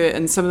you do it?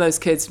 And some of those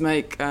kids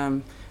make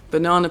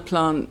banana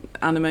plant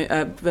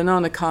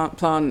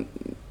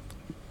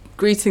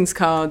greetings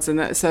cards,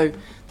 and so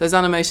those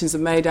animations are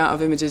made out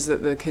of images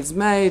that the kids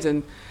made,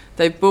 and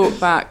they brought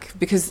back,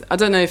 because I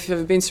don't know if you've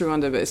ever been to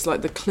Rwanda, but it's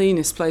like the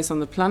cleanest place on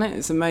the planet.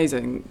 It's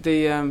amazing.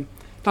 The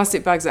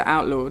plastic bags are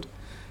outlawed,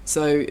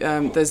 so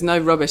there's no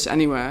rubbish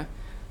anywhere.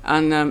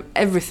 And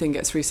everything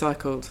gets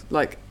recycled,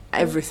 like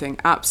everything,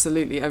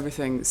 absolutely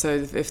everything.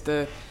 So if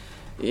a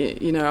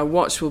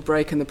watch will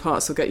break and the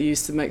parts will get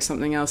used to make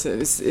something else,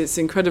 it's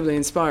incredibly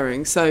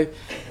inspiring. So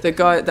the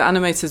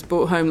animators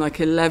brought home like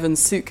 11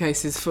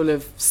 suitcases full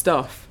of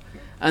stuff,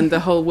 and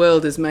the whole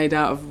world is made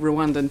out of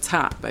Rwandan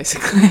tap,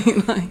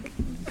 basically.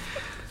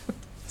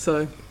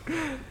 So.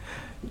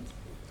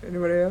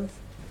 Anybody else?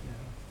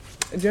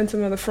 A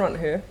gentleman at the front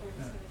here.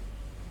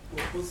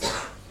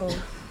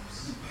 Oh.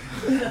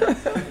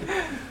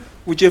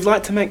 Would you have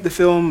liked to make the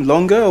film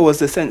longer, or was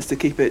the sense to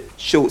keep it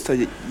short so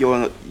that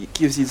it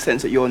gives you the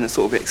sense that you're on a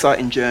sort of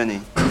exciting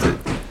journey?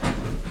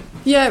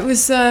 Yeah, it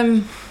was.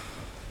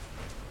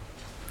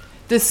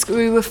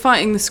 We were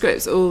fighting the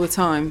scripts all the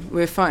time.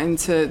 We were fighting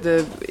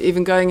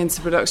even going into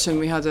production.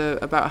 We had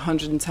about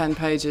 110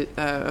 pages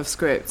of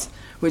script,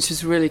 which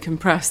was really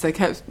compressed. They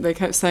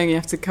kept saying you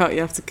have to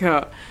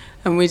cut,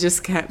 and we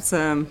just kept.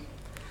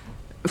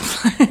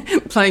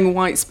 Playing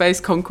white space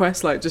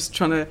conquest, like just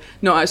trying to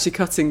not actually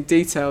cutting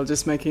detail,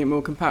 just making it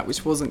more compact,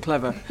 which wasn't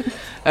clever.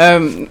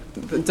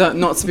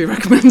 Not to be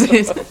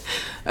recommended.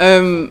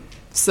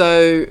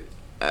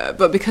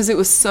 But because it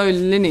was so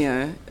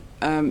linear,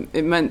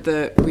 it meant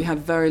that we had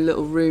very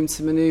little room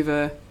to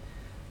manoeuvre.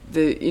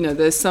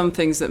 There's some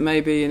things that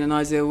maybe in an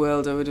ideal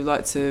world I would have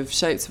liked to have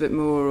shaped a bit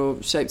more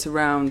or shaped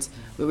around,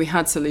 but we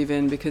had to leave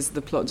in because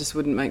the plot just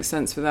wouldn't make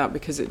sense without,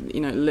 because it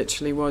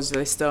literally was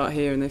they start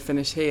here and they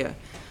finish here.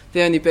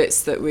 The only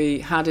bits that we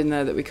had in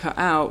there that we cut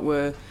out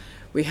were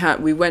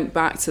we went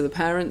back to the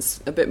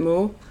parents a bit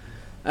more.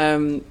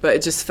 But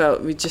it just felt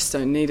we just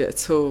don't need it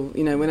at all.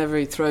 You know, whenever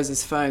he throws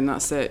his phone,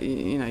 that's it.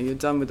 You know, you're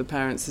done with the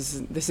parents.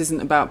 This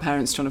isn't about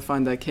parents trying to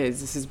find their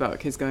kids. This is about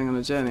kids going on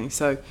a journey.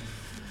 So,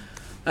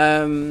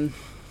 I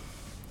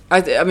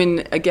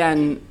mean,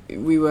 again,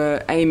 we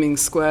were aiming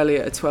squarely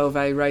at a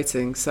 12A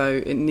rating,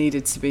 so it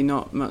needed to be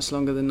not much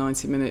longer than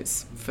 90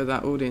 minutes for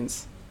that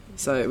audience.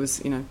 So it was,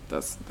 you know,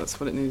 that's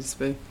what it needed to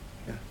be.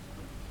 Yeah.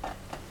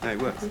 No,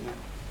 it works.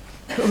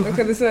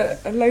 Okay, there's a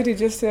lady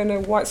just in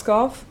a white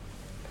scarf.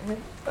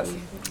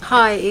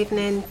 Hi,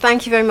 evening.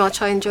 Thank you very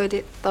much. I enjoyed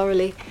it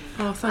thoroughly.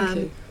 Oh, thank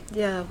you.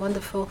 Yeah,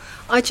 wonderful.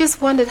 I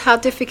just wondered how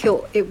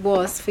difficult it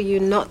was for you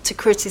not to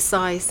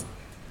criticise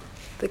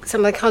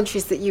some of the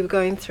countries that you were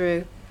going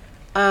through.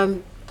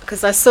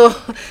 Because I saw,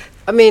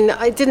 I mean,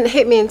 it didn't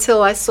hit me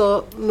until I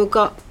saw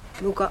Mugabe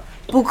on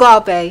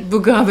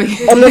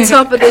the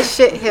top of this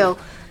shit hill.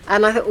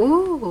 And I thought,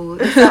 ooh,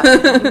 is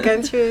that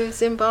going through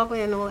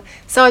Zimbabwe and all that?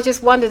 So I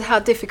just wondered how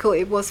difficult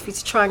it was for you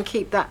to try and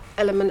keep that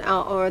element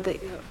out, or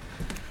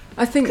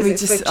I think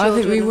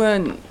we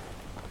weren't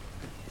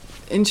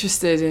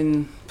interested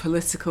in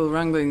political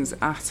wranglings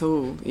at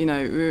all. You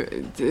know,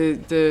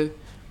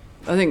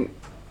 I think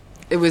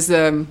it was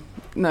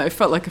it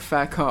felt like a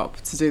fair cop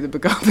to do the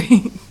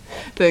Mugabe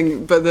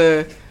thing,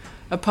 but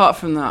apart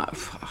from that,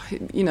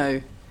 you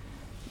know,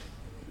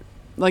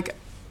 like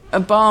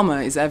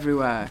Obama is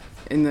everywhere.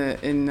 In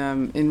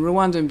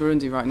Rwanda and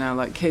Burundi right now,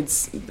 like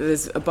kids,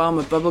 there's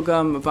Obama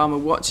bubblegum, Obama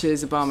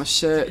watches, Obama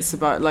shirts,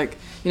 about like,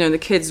 you know, the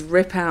kids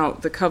rip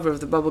out the cover of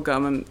the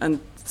bubblegum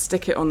and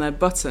stick it on their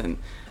button.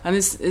 And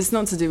it's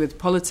not to do with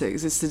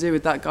politics, it's to do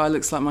with that guy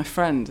looks like my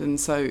friend, and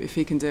so if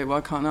he can do it,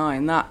 why can't I?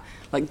 And that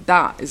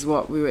is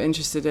what we were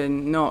interested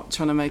in, not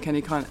trying to make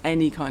any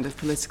kind of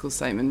political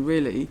statement,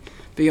 really,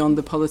 beyond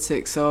the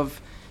politics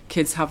of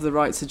kids have the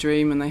right to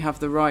dream, and they have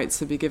the right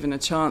to be given a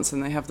chance,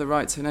 and they have the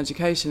right to an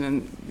education,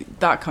 and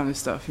that kind of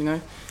stuff, you know.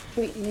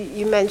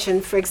 You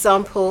mentioned, for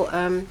example,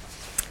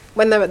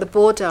 when they're at the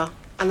border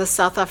and the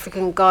South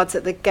African guards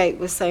at the gate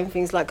were saying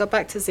things like, go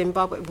back to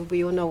Zimbabwe. Well,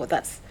 we all know what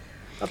that's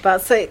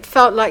about. So it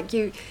felt like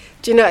do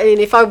you know what I mean?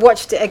 If I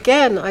watched it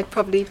again, I'd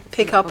probably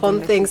pick up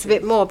on things a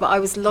bit more, but I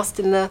was lost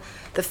in the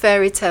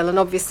fairy tale. And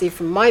obviously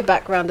from my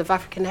background of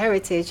African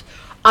heritage,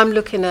 I'm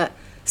looking at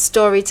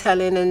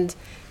storytelling, and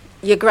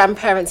your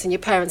grandparents and your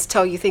parents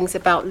tell you things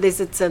about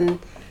lizards and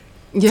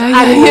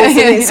animals,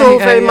 and it's all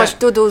very much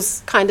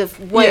Dudu's kind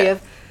of way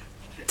of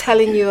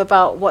telling you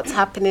about what's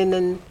happening,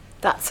 and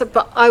that's.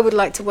 But I would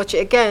like to watch it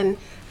again,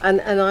 and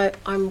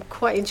I'm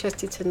quite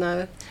interested to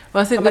know.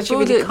 Well, I think the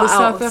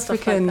South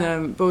African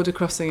like border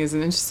crossing is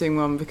an interesting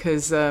one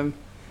because, I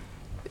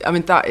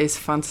mean, that is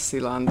fantasy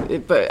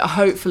land. But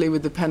hopefully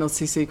with the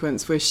penalty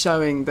sequence, we're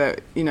showing that,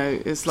 you know,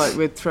 it's like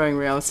we're throwing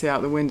reality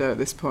out the window at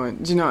this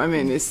point. Do you know what I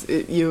mean?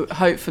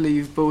 Hopefully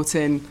you've bought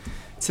in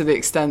to the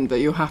extent that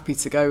you're happy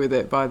to go with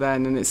it by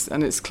then, and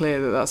it's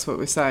clear that that's what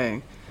we're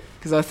saying.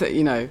 Because I think,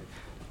 you know,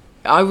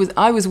 I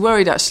was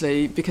worried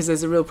actually, because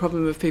there's a real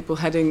problem of people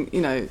heading, you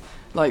know,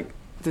 like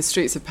the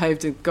streets are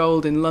paved in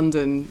gold in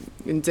London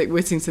in Dick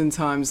Whittington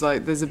times.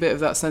 Like there's a bit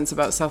of that sense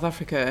about South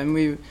Africa, and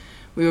we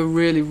were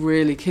really,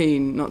 really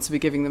keen not to be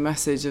giving the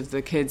message of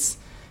the kids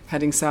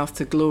heading south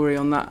to glory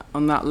on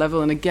that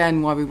level. And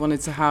again, why we wanted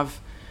to have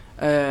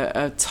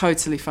a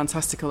totally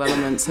fantastical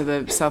element to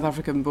the South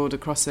African border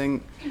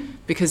crossing,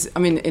 because, I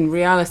mean, in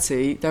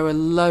reality, there were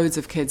loads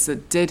of kids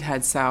that did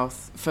head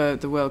south for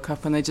the World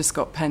Cup, and they just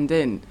got penned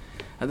in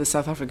at the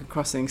South African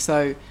crossing.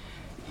 So,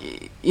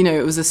 you know,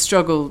 it was a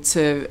struggle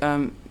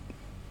to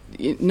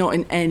not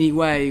in any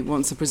way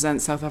want to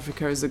present South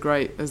Africa as the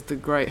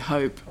great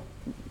hope.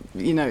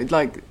 You know,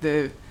 like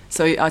I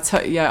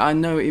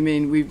know what you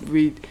mean.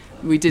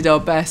 We did our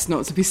best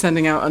not to be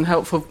sending out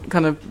unhelpful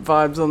kind of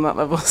vibes on that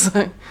level.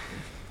 So,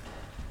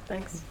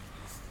 thanks.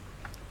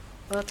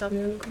 Well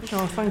done.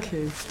 Oh, thank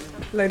you,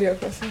 Lady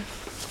across.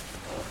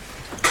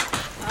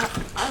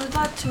 I would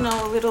like to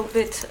know a little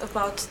bit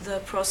about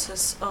the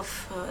process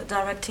of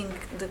directing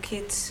the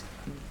kids.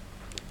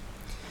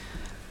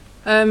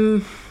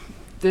 In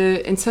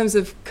terms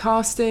of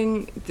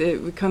casting,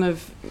 we kind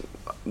of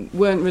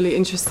weren't really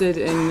interested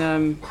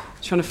in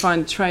trying to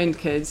find trained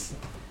kids.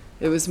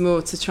 It was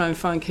more to try and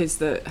find kids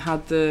that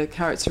had the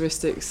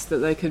characteristics that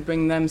they could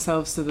bring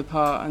themselves to the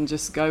part and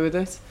just go with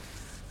it.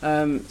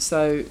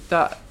 So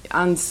that,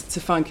 and to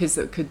find kids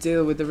that could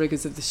deal with the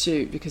rigours of the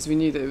shoot, because we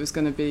knew that it was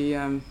going to be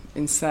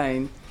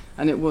insane,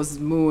 and it was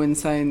more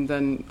insane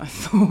than I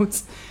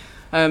thought.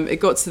 It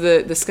got to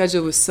the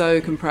schedule was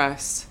so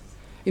compressed.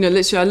 You know,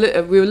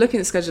 literally, we were looking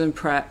at schedule and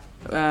prep,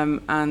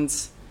 and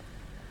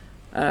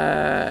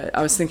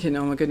I was thinking,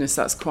 oh my goodness,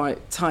 that's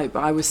quite tight.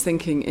 But I was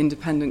thinking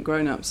independent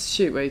grown-ups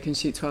shoot, where you can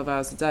shoot 12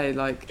 hours a day.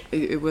 Like,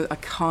 it was, I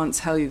can't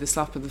tell you the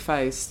slap of the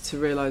face to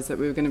realise that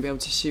we were going to be able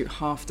to shoot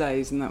half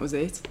days, and that was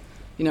it.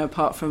 You know,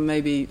 apart from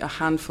maybe a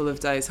handful of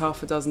days,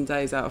 half a dozen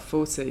days out of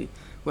 40,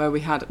 where we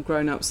had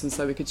grown-ups, and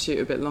so we could shoot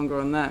a bit longer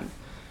on them.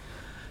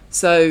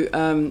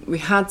 So we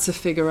had to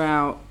figure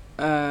out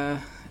a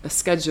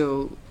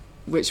schedule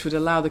which would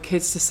allow the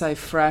kids to stay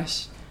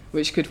fresh,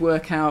 which could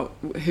work out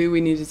who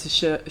we needed to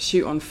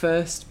shoot on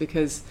first,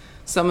 because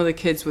some of the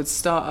kids would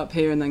start up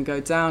here and then go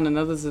down, and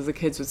others of the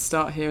kids would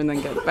start here and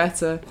then get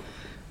better.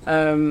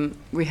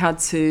 We had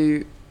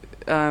to,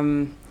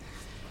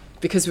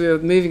 because we were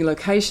moving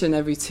location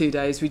every 2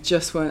 days, we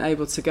just weren't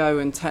able to go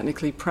and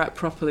technically prep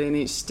properly in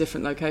each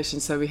different location,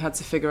 so we had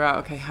to figure out,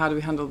 okay, how do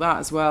we handle that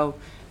as well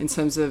in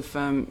terms of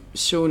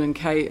Sean and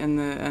Kate and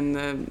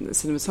the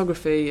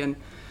cinematography and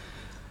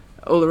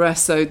all the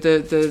rest. So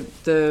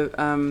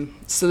the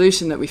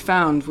solution that we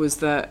found was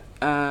that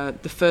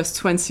the first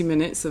 20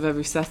 minutes of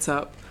every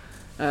setup,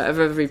 of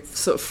every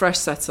sort of fresh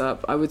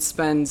setup, I would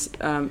spend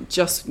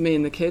just me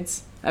and the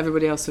kids.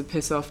 Everybody else would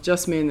piss off,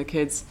 just me and the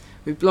kids.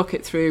 We'd block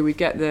it through, you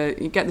get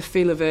the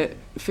feel of it,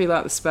 feel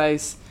out the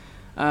space,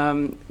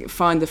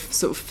 find the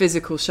sort of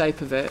physical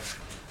shape of it.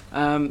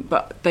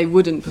 But they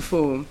wouldn't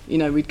perform. You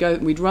know,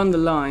 we'd run the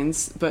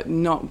lines, but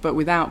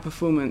without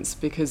performance,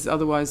 because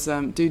otherwise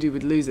Dudu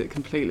would lose it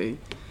completely.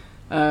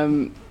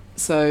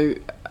 So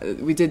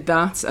we did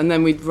that, and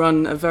then we'd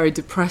run a very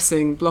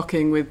depressing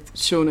blocking with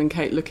Sean and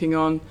Kate looking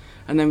on,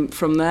 and then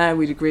from there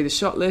we'd agree the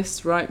shot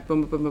list, right,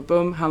 boom, boom, boom,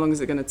 boom, how long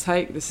is it going to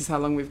take, this is how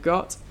long we've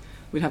got.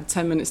 We'd have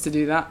 10 minutes to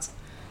do that,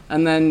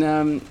 and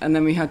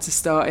then we had to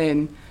start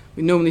in.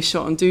 We normally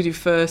shot on Dudu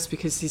first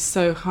because he's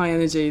so high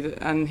energy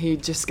and he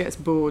just gets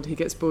bored. He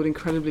gets bored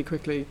incredibly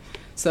quickly.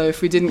 So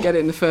if we didn't get it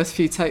in the first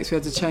few takes, we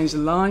had to change the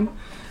line.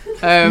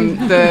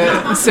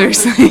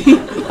 Seriously,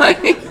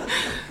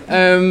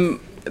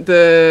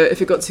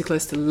 if it got too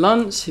close to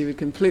lunch, he would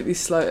completely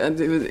slow. And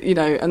it was,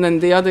 and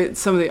then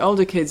some of the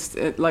older kids,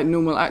 like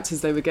normal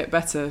actors, they would get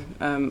better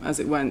as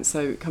it went.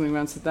 So coming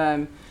around to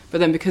them. But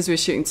then because we were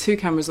shooting 2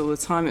 cameras all the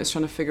time, it was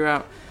trying to figure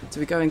out,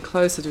 do we go in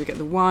close or do we get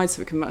the wide so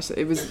we can match it?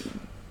 It was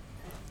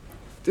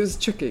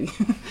tricky.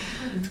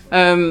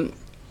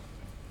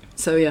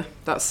 So yeah,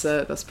 that's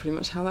pretty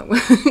much how that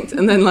worked.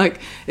 And then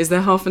is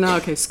there half an hour?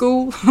 Okay,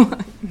 school.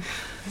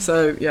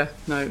 So yeah,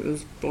 no, it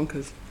was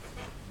bonkers.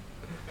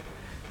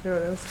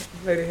 Anyone else?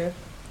 Lady here.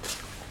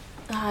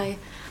 Hi.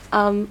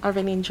 I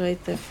really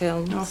enjoyed the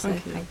film,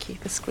 thank you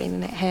for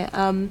screening it here.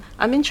 I'm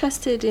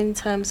interested in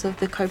terms of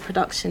the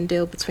co-production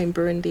deal between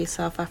Burundi,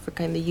 South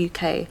Africa and the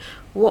UK.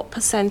 What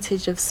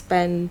percentage of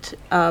spend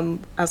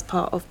as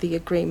part of the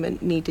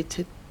agreement needed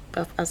to,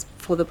 as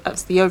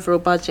the overall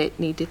budget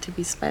needed to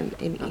be spent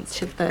in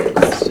each of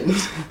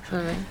those?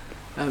 Sorry.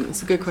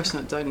 It's a good question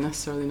I don't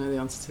necessarily know the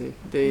answer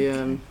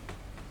to.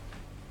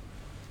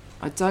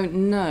 I don't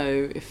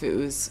know if it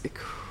was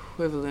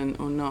equivalent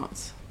or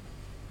not.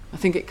 I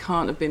think it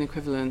can't have been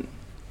equivalent.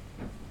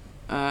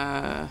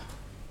 My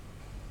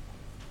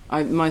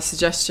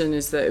suggestion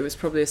is that it was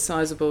probably a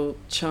sizable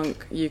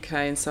chunk UK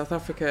and South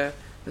Africa,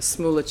 a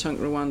smaller chunk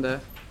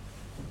Rwanda,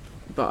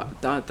 but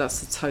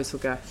that's a total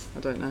guess. I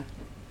don't know.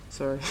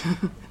 Sorry.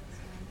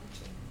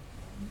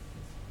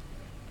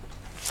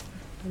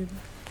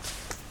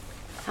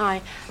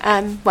 Hi.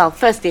 Well,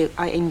 firstly,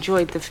 I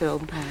enjoyed the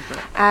film.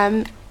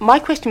 My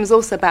question was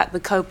also about the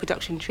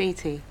co-production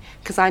treaty,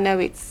 because I know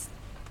it's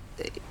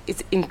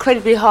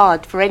incredibly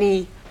hard for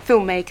any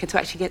filmmaker to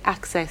actually get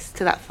access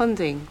to that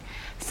funding.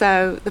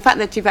 So the fact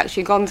that you've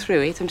actually gone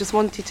through it, I just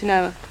wanted to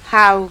know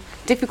how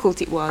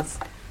difficult it was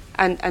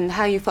and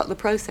how you felt the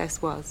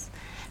process was.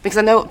 Because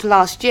I know up to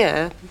last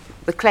year,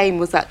 the claim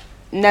was that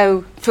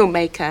no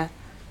filmmaker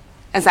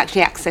has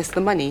actually accessed the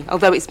money,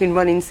 although it's been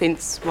running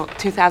since,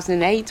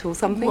 2008 or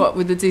something? What,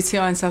 with the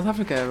DTI in South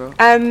Africa? Or?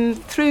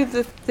 Through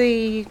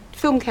the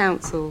Film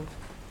Council.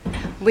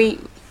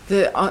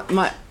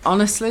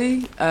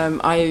 Honestly,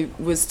 I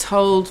was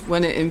told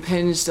when it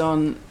impinged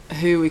on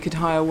who we could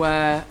hire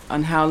where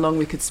and how long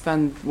we could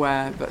spend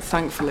where, but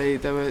thankfully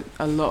there were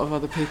a lot of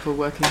other people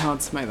working hard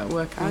to make that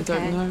work. Okay. I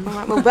don't know.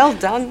 All right, well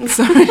done.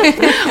 Sorry.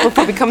 We'll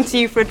probably come to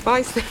you for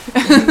advice.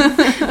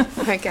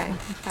 Okay.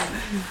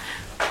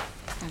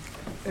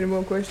 Any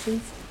more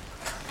questions?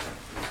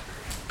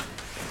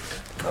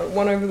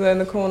 One over there in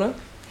the corner.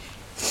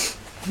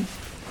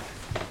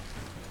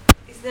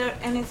 Is there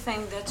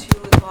anything that you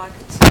would like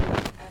to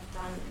have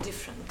done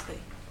differently?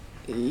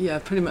 Yeah,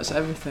 pretty much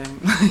everything.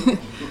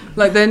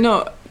 They're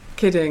not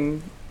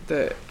kidding.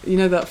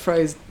 That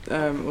phrase,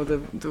 or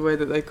the way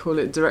that they call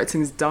it,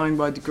 directing is dying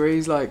by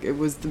degrees. It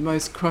was the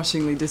most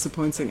crushingly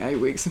disappointing 8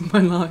 weeks of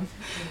my life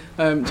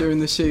during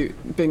the shoot,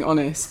 being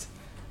honest,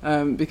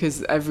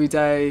 because every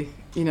day,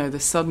 the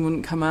sun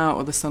wouldn't come out,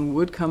 or the sun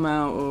would come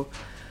out, or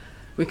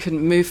we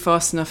couldn't move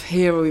fast enough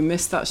here, or we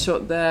missed that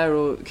shot there,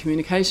 or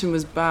communication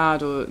was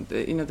bad, or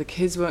the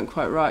kids weren't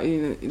quite right.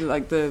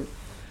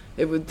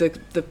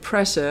 The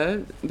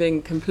pressure,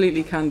 being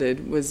completely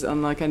candid, was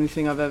unlike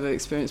anything I've ever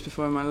experienced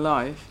before in my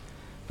life.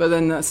 But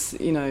then that's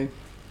it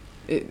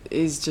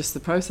is just the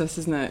process,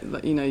 isn't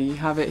it? You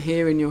have it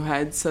here in your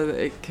head so that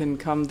it can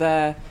come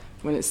there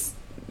when it's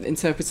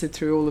interpreted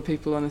through all the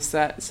people on a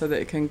set, so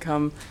that it can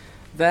come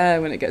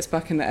there when it gets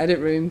back in the edit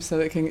room, so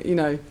that it can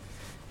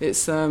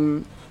it's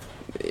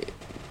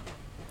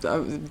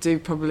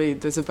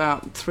there's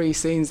about 3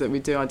 scenes that we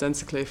do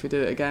identically if we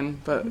did it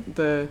again, but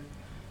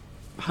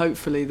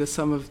hopefully the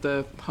sum of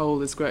the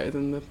whole is greater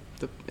than the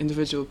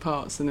individual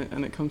parts, and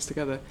it comes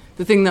together.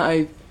 The thing that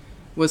I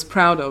was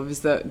proud of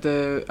is that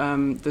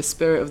the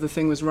spirit of the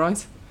thing was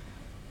right.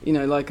 You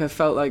know, like I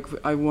felt like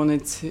I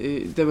wanted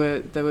to.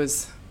 There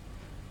was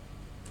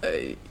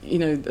a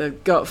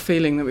gut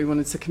feeling that we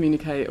wanted to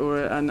communicate,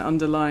 or an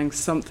underlying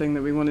something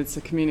that we wanted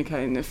to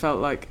communicate, and it felt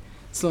like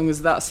as long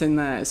as that's in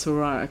there, it's all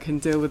right. I can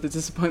deal with the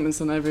disappointments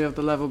on every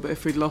other level. But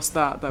if we'd lost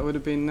that would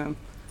have been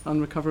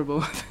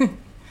unrecoverable.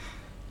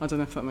 I don't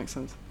know if that makes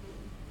sense.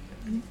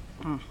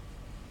 Oh.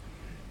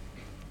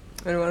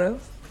 Anyone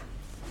else?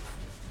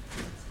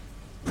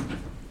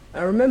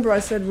 I remember I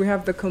said we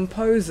have the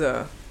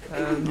composer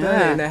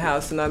Bernie in the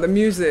house, and the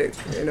music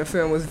in the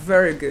film was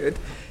very good.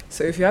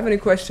 So if you have any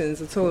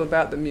questions at all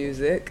about the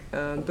music,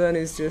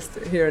 Bernie's just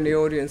here in the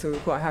audience, and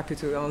we're quite happy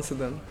to answer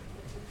them.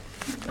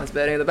 That's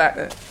Bernie in the back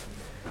there.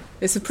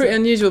 It's a pretty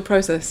unusual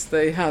process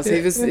that he has.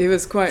 He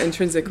was quite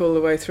intrinsic all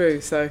the way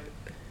through. So,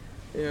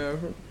 yeah.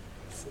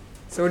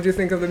 So what do you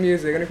think of the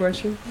music? Any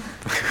question?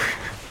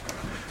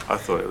 I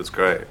thought it was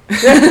great.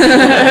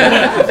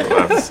 That's what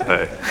I have to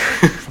say.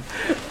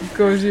 Of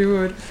course you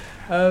would.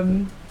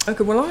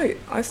 Okay, well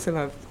I still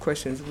have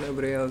questions if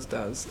nobody else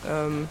does.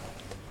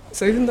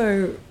 So even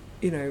though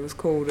it was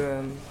called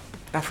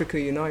Africa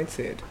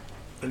United,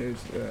 and it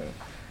was,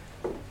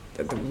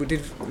 we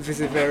did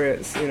visit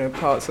various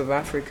parts of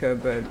Africa,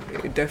 but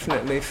it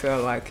definitely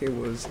felt like it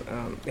was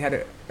it had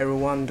a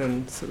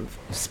Rwandan sort of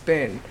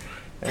spin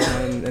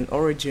and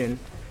origin.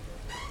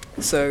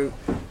 So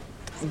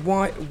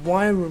why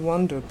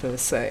Rwanda per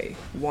se?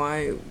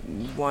 Why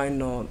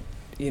not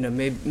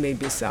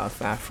maybe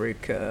South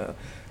Africa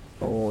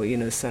or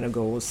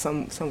Senegal or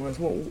somewhere else?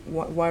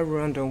 Why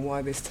Rwanda and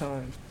why this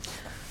time?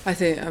 I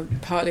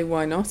think partly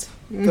why not,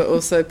 but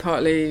also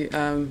partly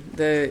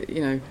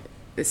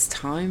it's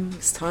time.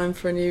 It's time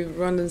for a new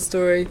Rwandan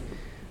story.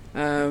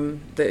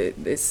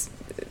 It's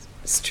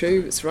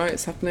true. It's right.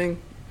 It's happening.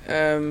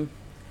 And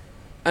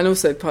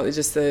also partly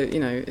just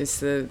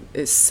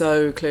it's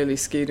so clearly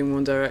skewed in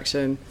one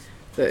direction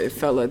that it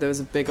felt like there was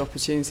a big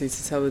opportunity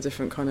to tell a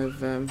different kind of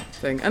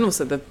thing, and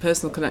also the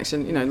personal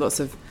connection. And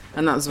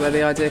that was where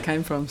the idea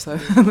came from. So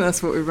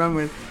that's what we run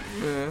with.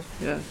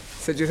 Yeah.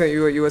 So do you think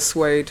you were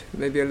swayed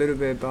maybe a little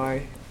bit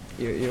by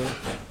your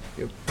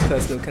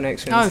personal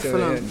connection? Oh,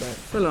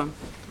 full on.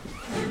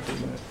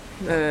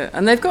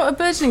 And they've got a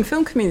burgeoning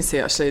film community,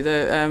 actually.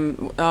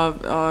 Our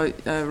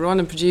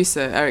Rwandan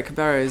producer, Eric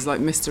Kabera, is like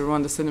Mr.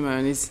 Rwanda Cinema,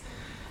 and he's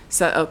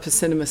set up a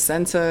cinema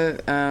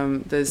centre.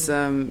 There's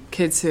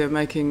kids who are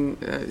making,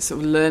 sort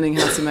of learning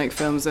how to make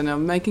films, and are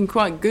making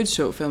quite good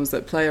short films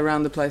that play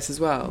around the place as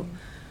well.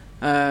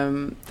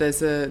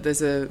 There's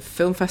a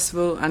film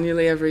festival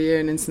annually every year,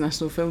 an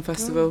international film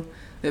festival.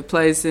 It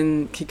plays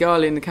in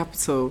Kigali, in the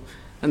capital,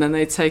 and then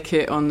they take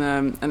it on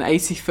an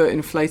 80-foot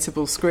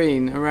inflatable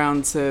screen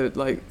around to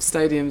like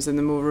stadiums in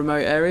the more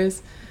remote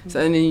areas. So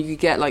then you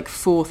get like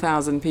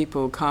 4,000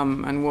 people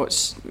come and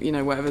watch,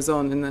 whatever's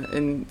on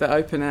in the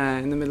open air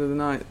in the middle of the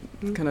night,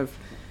 kind of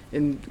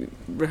in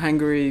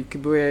Ruhengeri,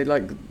 Kibuye,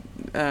 like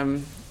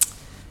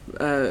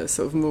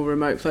sort of more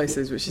remote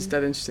places, which is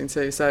dead interesting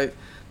too. So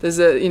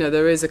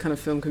there is a kind of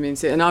film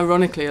community, and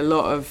ironically, a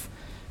lot of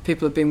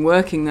people have been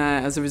working there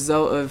as a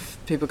result of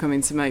people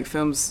coming to make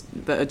films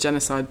that are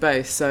genocide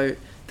based. So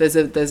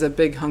there's a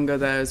big hunger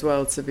there as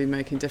well to be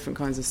making different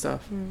kinds of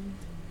stuff.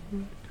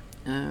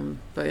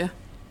 But yeah.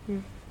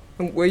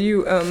 And were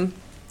you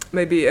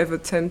maybe ever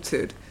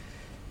tempted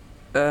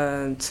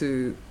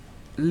to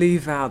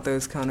leave out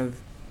those kind of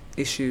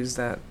issues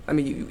that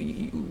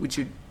which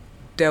you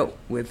dealt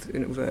with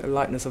with a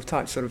lightness of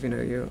touch, sort of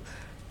your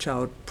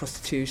child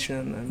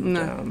prostitution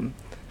and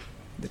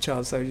the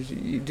child soldiers?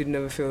 You did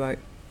never feel like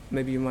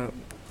maybe you might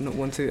not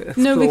want to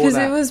explore No, because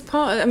that? it was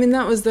part.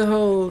 That was the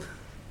whole.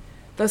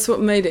 That's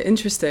what made it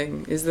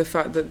interesting, is the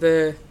fact that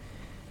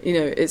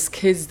it's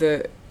kids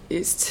that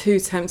it's too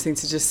tempting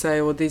to just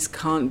say, well, these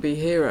can't be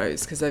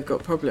heroes because they've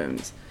got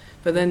problems,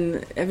 but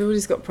then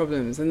everybody's got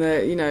problems, and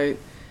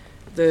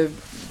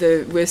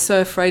we're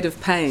so afraid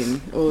of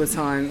pain all the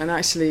time, and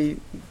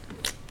actually,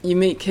 you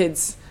meet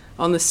kids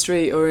on the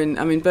street or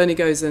Bernie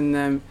goes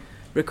and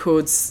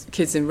records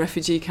kids in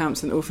refugee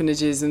camps and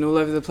orphanages and all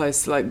over the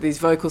place, like these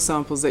vocal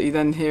samples that you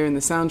then hear in the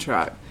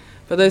soundtrack.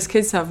 But those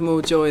kids have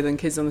more joy than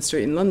kids on the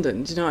street in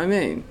London. Do you know what I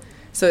mean?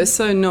 So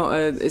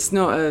it's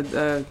not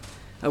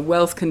a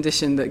wealth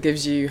condition that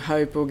gives you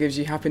hope or gives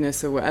you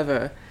happiness or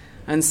whatever.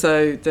 And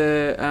so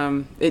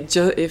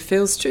it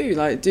feels true.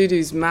 Like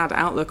Dudu's mad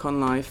outlook on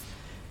life,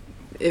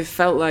 it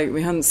felt like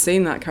we hadn't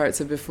seen that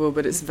character before,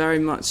 but it's very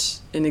much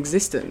in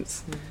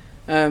existence.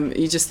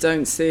 You just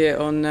don't see it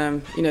on,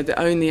 the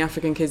only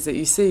African kids that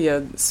you see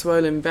are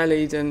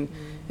swollen-bellied and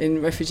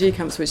in refugee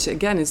camps, which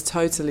again is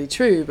totally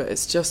true, but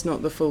it's just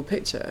not the full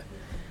picture.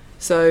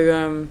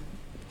 So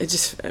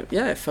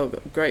it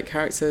felt great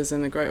characters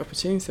and a great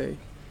opportunity.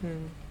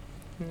 And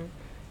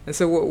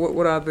so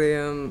what are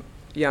the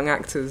young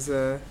actors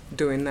are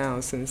doing now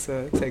since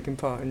taking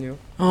part in your...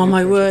 Oh your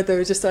my project? word, they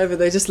were just over.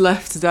 They just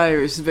left today,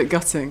 which is a bit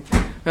gutting.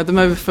 We had them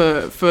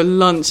over for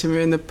lunch and we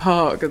were in the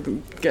park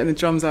getting the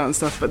drums out and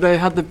stuff. But they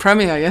had the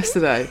premiere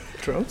yesterday.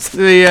 Drums?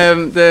 The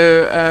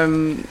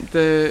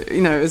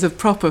you know, it was a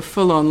proper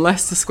full-on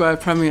Leicester Square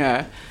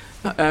premiere.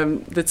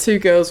 The two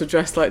girls were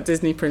dressed like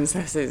Disney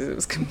princesses. It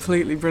was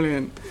completely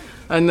brilliant.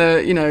 And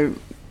you know,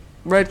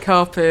 red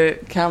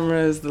carpet,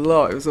 cameras, the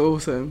lot. It was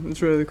awesome. It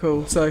was really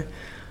cool. So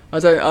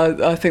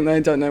I think they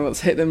don't know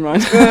what's hit them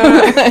right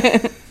now.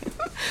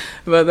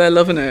 But they're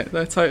loving it.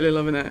 They're totally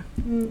loving it.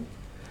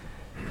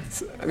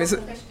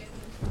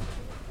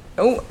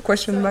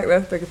 Question back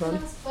there. Beg your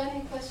pardon.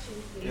 Burning question,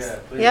 please. Yeah,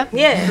 please. Yeah?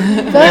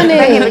 Yeah.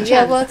 Burning,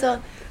 yeah, well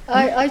done.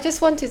 I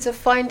just wanted to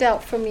find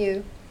out from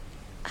you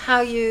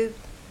how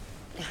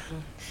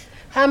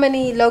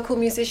many local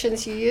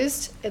musicians you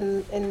used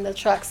in the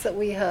tracks that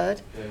we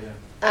heard,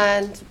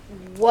 and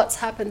what's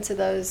happened to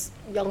those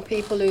young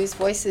people whose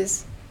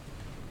voices,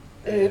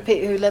 who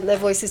lent their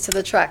voices to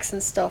the tracks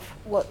and stuff.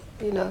 What,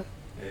 you know?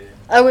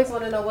 I always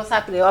want to know what's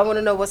happening. I want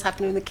to know what's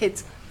happening with the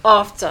kids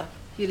after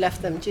you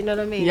left them. Do you know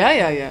what I mean?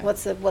 Yeah.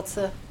 What's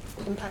the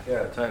impact?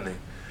 Yeah, totally.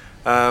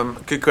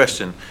 Good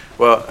question.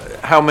 Well,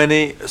 how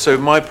many? So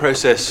my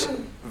process,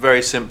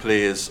 very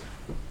simply, is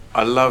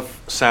I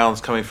love sounds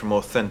coming from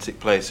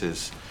authentic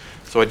places.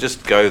 So I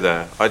just go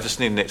there. I just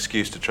need an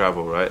excuse to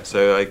travel, right?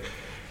 So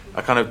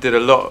I kind of did a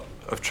lot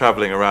of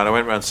travelling around. I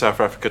went around South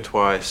Africa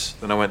twice.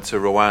 Then I went to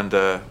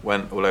Rwanda,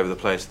 went all over the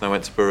place. Then I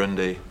went to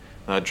Burundi.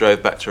 And I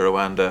drove back to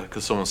Rwanda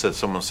because someone said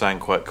someone sang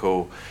quite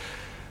cool.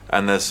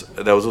 And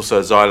there was also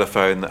a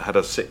xylophone that had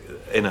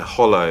in a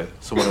hollow.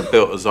 Someone had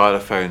built a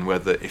xylophone where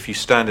if you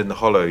stand in the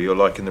hollow, you're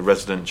like in the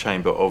resident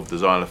chamber of the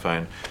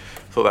xylophone.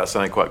 Thought that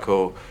sounded quite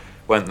cool.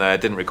 Went there,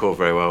 didn't record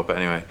very well, but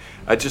anyway,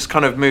 I just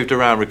kind of moved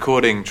around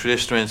recording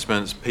traditional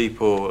instruments,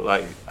 people,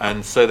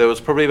 and so there was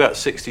probably about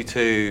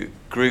 62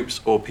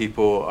 groups or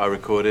people I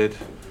recorded,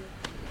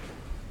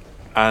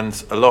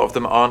 and a lot of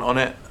them aren't on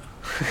it,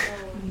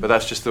 but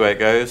that's just the way it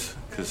goes.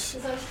 Because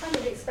I was kind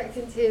of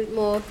expecting to hear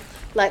more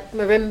like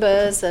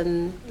marimbas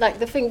and like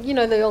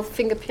the old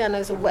finger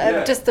pianos or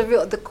whatever, just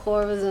the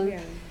chorus and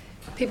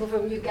people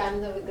from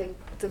Uganda with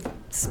the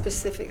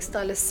specific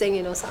style of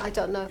singing or something. I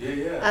don't know.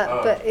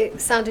 But it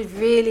sounded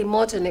really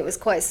modern. It was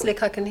quite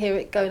slick. I can hear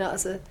it going out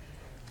as a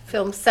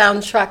film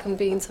soundtrack and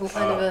being some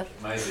kind of a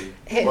maybe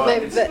hit.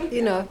 Well, but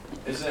you know,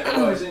 it's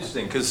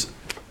interesting because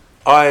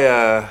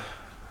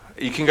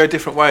you can go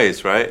different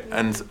ways, right?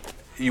 And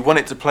you want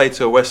it to play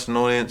to a Western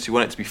audience. You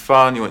want it to be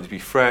fun. You want it to be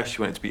fresh.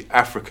 You want it to be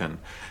African.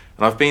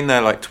 And I've been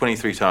there like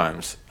 23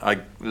 times. I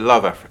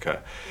love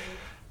Africa,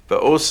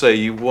 but also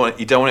you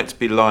don't want it to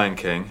be Lion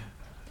King.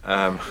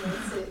 And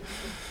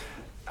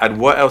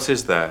what else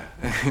is there?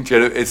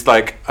 It's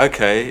like,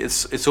 okay,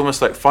 it's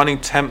almost like finding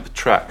temp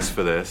tracks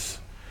for this,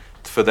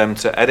 for them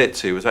to edit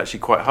to, was actually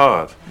quite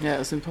hard. Yeah, it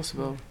was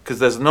impossible. Because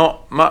there's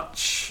not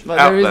much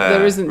out there.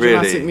 There isn't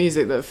dramatic really.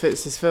 music that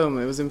fits this film.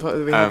 It was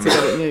impossible. We had to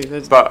get it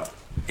new. But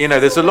you know,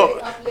 there's a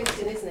lot.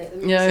 uplifting, isn't it?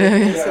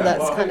 Yeah. So that's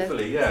well, kind of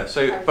hopefully, yeah.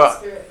 So,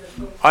 but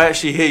I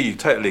actually hear you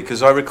totally,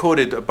 because I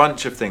recorded a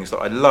bunch of things that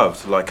I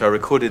loved. Like I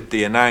recorded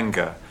the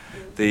Inanga,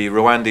 the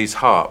Rwandese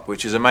harp,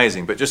 which is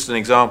amazing. But just an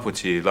example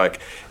to you, like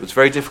it was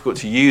very difficult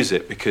to use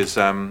it because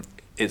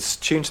it's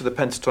tuned to the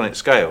pentatonic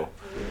scale,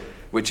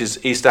 which is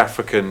East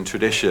African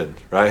tradition,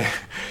 right?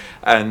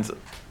 And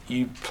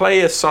you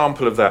play a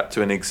sample of that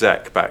to an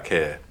exec back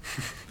here,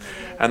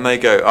 and they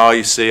go, "Oh,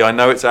 you see, I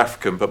know it's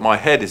African, but my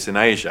head is in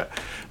Asia."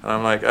 And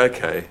I'm like,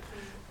 "Okay,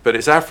 but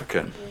it's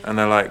African." And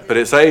they're like, "But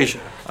it's Asia."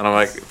 And I'm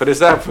like, "But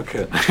it's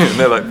African." And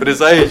they're like, "But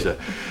it's Asia."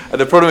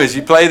 And the problem is,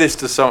 you play this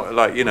to some,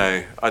 like, you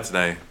know, I don't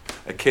know,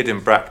 a kid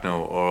in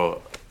Bracknell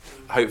or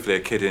hopefully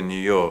a kid in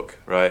New York,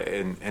 right?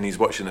 And he's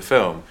watching the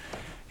film.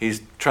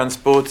 He's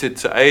transported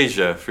to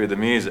Asia through the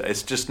music.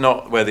 It's just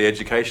not where the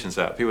education's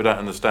at. People don't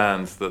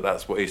understand that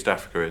that's what East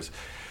Africa is.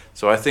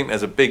 So I think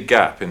there's a big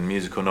gap in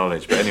musical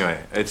knowledge. But anyway,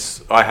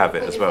 I have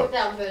it as well. Put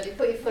your foot down, Bertie.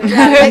 Put your foot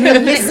down. Let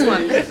them listen.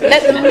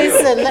 Let them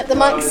listen. Let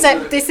them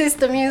accept this is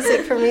the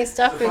music from East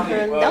Africa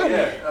and done.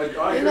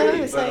 I you know,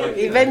 agree, it's but like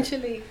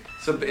eventually.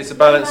 It's a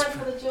balance.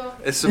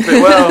 It's a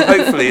bit, well,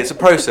 hopefully it's a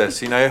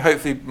process. You know,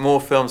 hopefully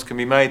more films can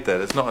be made there.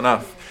 There's not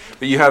enough.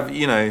 But you have,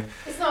 you know.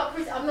 It's not.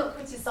 I'm not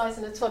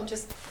criticising at all. I'm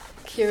just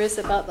curious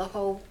about the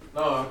whole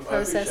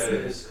process. I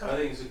appreciate it. I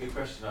think it's a good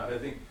question. I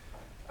think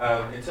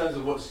in terms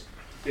of what's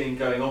been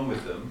going on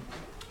with them,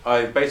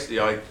 I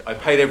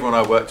paid everyone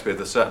I worked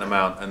with a certain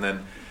amount, and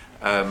then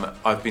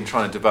I've been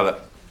trying to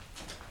develop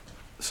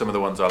some of the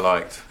ones I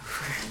liked.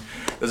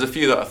 There's a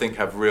few that I think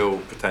have real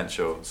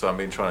potential, so I've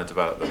been trying to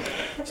develop them.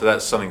 So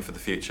that's something for the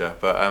future.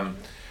 But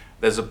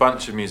there's a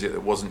bunch of music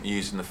that wasn't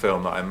used in the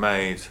film that I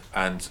made,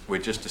 and we're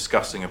just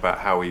discussing about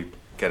how we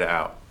get it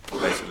out,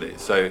 basically.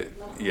 So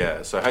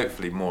yeah, so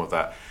hopefully more of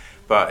that.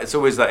 But it's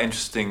always that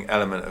interesting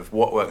element of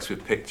what works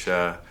with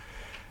picture,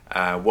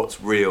 what's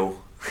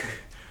real,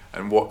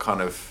 and what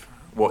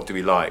do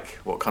we like,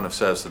 what kind of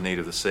serves the need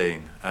of the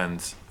scene.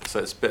 And so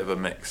it's a bit of a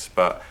mix,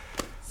 but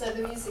So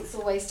the music's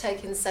always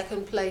taken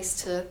second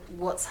place to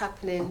what's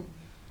happening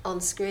on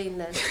screen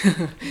then.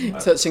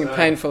 Touching a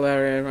painful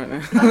area right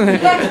now.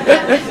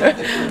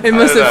 It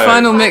must have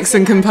final mix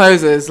and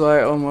composers,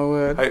 like, oh my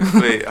word.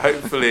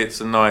 Hopefully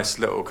it's a nice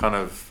little kind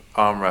of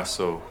arm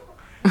wrestle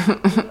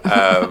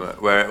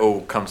where it all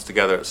comes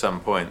together at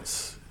some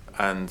points.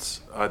 And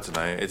I don't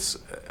know,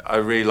 I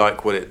really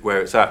like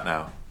where it's at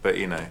now, but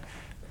you know,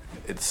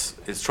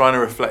 it's trying to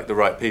reflect the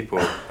right people.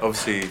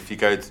 Obviously, if you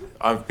go,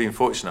 I've been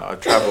fortunate.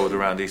 I've travelled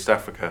around East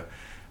Africa.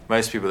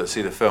 Most people that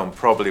see the film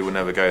probably will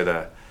never go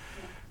there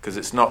because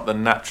it's not the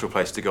natural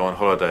place to go on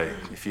holiday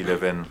if you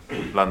live in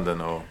London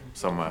or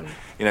somewhere.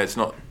 You know, it's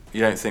not. You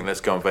don't think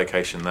let's go on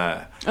vacation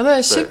there. Although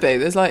it should be.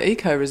 There's like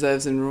eco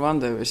reserves in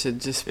Rwanda which are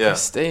just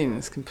pristine.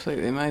 It's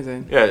completely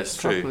amazing. Yeah, it's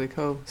true. Properly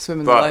cool. Swim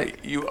in the lake.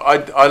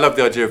 I love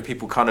the idea of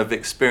people kind of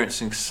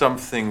experiencing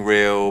something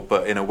real,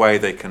 but in a way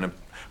they can.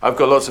 I've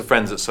got lots of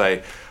friends that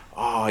say,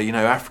 "Oh, you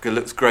know, Africa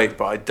looks great,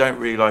 but I don't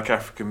really like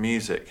African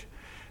music."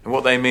 And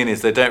what they mean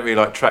is they don't really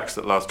like tracks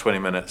that last 20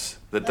 minutes,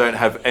 that don't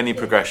have any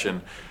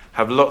progression,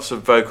 have lots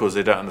of vocals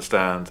they don't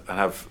understand, and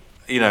have,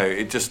 you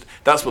know,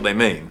 that's what they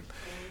mean.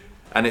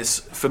 And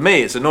for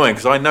me, it's annoying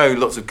because I know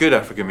lots of good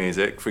African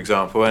music, for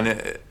example,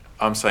 and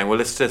I'm saying, well,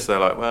 listen to this. They're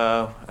like,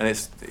 well, and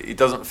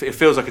it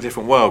feels like a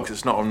different world because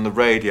it's not on the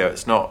radio,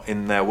 it's not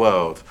in their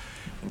world.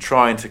 And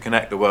trying to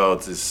connect the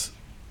worlds is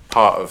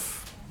part of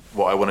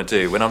what I want to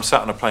do. When I'm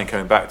sat on a plane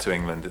coming back to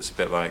England, it's a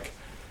bit like,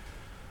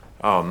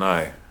 oh no,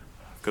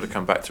 I've got to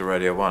come back to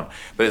Radio 1.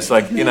 But it's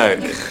like, you know,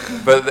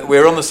 but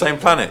we're on the same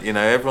planet, you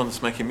know,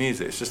 everyone's making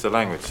music, it's just a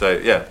language. So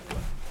yeah,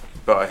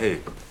 but I hear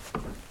you.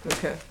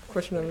 Okay,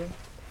 question over there.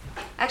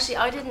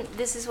 Actually,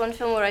 this is one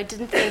film where I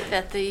didn't think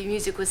that the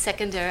music was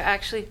secondary. I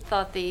actually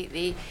thought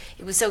it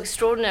was so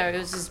extraordinary. It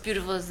was as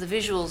beautiful as the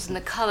visuals and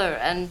the color,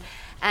 and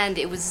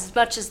it was as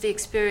much as the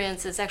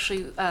experience as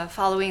actually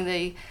following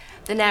the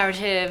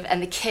narrative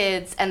and the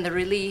kids and the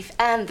relief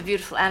and the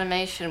beautiful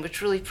animation,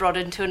 which really brought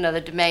it into another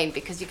domain,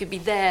 because you could be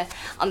there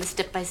on the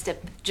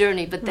step-by-step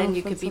journey, but then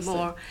you could be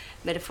more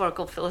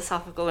metaphorical,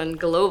 philosophical, and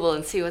global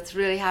and see what's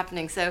really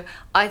happening. So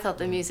I thought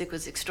the music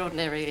was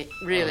extraordinary,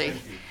 really.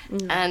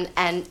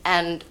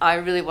 And I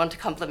really want to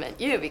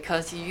compliment you,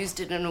 because you used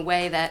it in a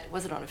way that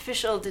wasn't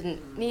artificial,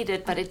 didn't need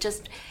it, but it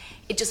just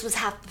was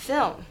half the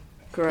film.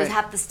 Great. It was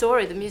half the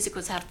story. The music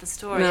was half the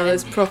story. No, and,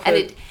 it's proper. And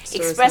it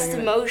expressed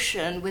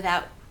emotion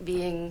without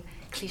being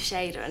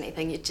cliched or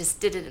anything. It just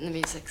did it in the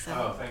music.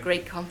 So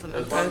great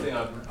compliment. There's one thing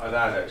I'd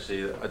add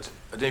actually. I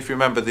don't know if you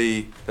remember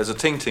there's a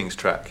Ting Tings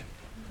track,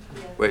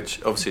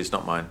 which obviously is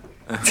not mine,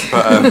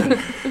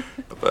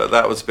 but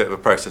that was a bit of a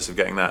process of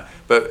getting that.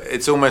 But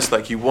it's almost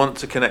like you want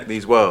to connect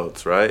these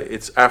worlds, right?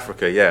 It's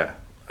Africa, yeah,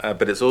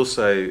 but it's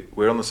also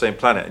we're on the same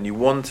planet, and you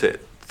want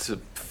it to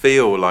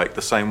feel like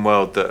the same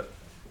world that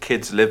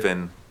kids live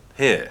in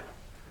here.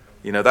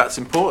 You know, that's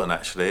important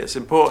actually. It's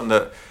important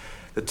that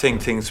the Ting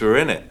Tings were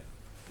in it,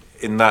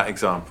 in that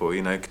example,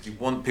 you know, because you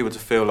want people to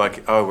feel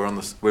like, oh,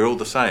 we're all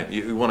the same.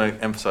 You want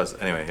to emphasise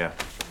anyway, yeah.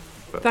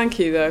 But thank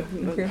you, though.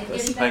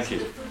 Thank you.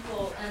 The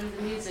football and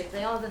the music,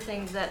 they are the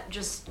things that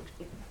just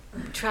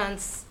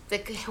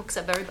that hooks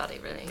up everybody,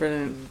 really.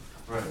 Brilliant.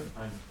 Right.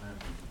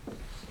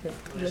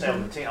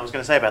 I was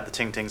going to say about the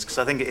Ting Tings, because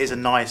I think it is a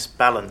nice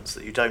balance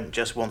that you don't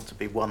just want to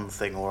be one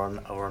thing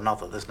or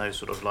another. There's no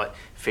sort of like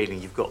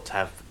feeling you've got to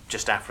have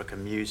just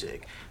African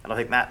music, and I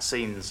think that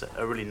scene's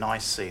a really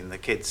nice scene. The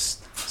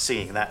kids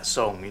singing that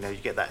song, you know, you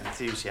get that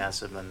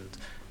enthusiasm, and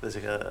I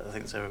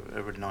think it's a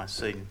really nice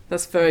scene.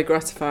 That's very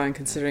gratifying,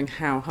 considering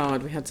how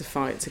hard we had to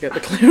fight to get the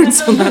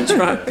clearance on that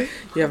track.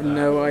 You have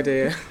no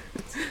idea.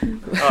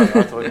 I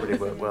thought it really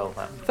worked well.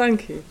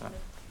 Thank you.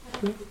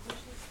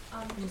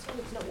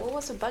 What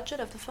was the budget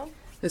of the film?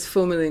 It's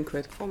 £4 million.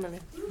 4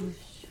 million.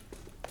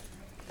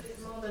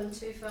 It's more than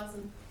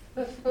 2,000.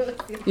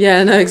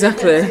 Yeah, no,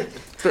 exactly.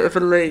 Bit of a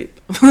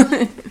leap.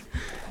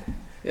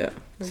 Yeah,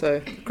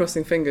 so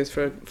crossing fingers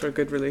for a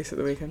good release at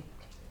the weekend.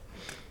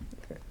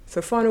 Okay.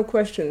 So final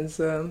questions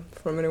from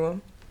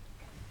anyone?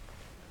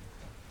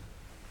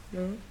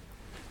 No?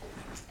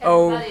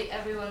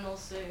 Everyone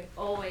also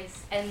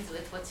always ends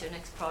with, what's your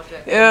next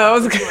project? Yeah, I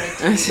was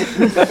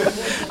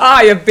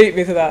you beat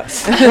me to that.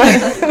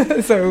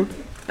 So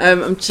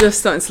I'm just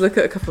starting to look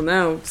at a couple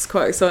now. It's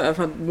quite exciting. I've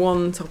had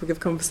one topic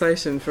of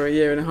conversation for a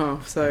year and a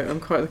half, so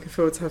I'm quite looking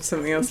forward to have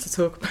something else to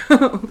talk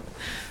about.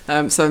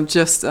 So I'm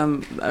just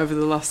over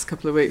the last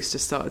couple of weeks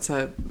just started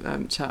to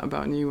chat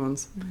about new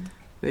ones.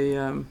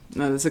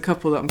 There's a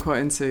couple that I'm quite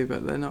into,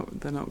 but they're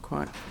not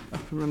quite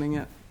up and running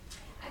yet.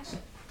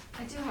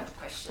 I do have a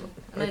question.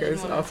 Okay,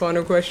 so our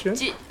final question.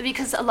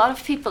 Because a lot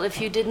of people,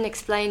 if you didn't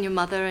explain your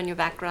mother and your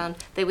background,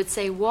 they would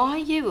say, why are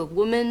you a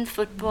woman,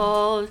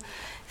 football,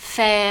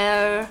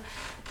 fair,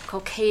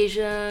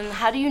 Caucasian?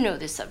 How do you know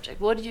this subject?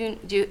 What do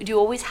you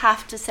always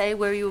have to say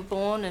where you were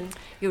born and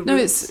your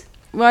roots?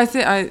 Well, I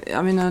think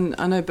I mean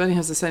I know Bernie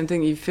has the same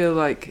thing. You feel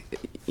like,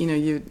 you know,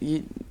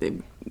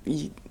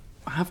 you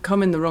have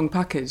come in the wrong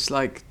package.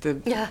 Like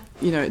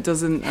you know, it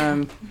doesn't.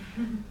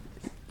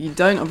 You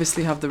don't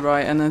obviously have the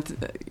right, and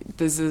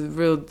there's a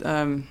real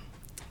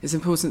it's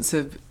important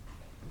to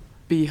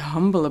be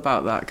humble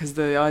about that, because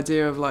the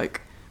idea of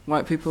like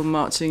white people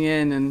marching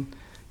in and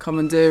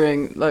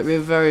commandeering, like we're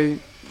very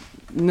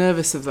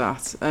nervous of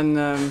that,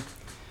 and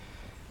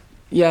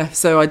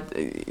so I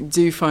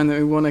do find that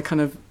we want to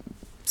kind of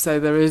say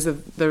there is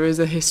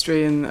a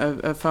history and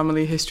a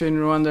family history in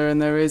Rwanda,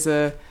 and there is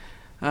a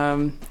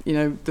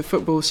the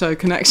football show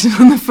connection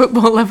on the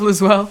football level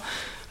as well,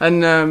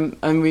 and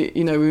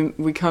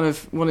we kind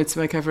of wanted to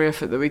make every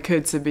effort that we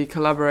could to be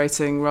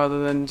collaborating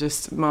rather than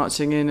just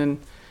marching in and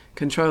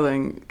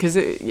controlling, because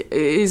it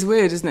is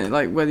weird, isn't it?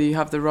 Like whether you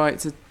have the right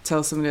to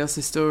tell somebody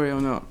else's story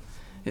or not.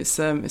 It's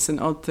an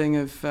odd thing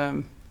of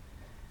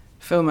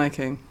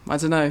filmmaking. I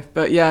don't know,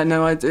 but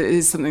it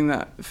is something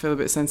that I feel a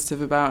bit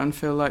sensitive about, and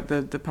feel like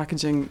the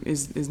packaging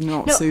is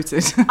not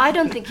suited. I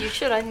don't think you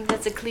should. I think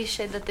that's a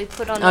cliche that they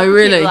put on. Oh,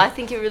 really? People. I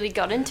think you really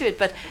got into it.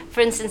 But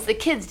for instance, the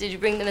kids, did you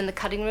bring them in the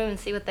cutting room and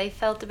see what they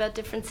felt about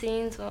different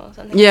scenes or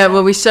something? Yeah, like that?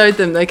 well, we showed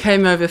them. They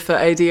came over for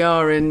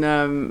ADR in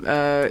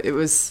it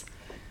was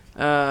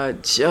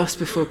just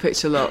before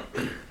Picture Lock.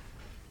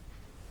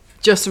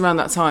 Just around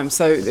that time,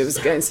 so it was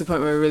getting to the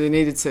point where we really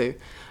needed to,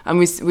 and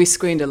we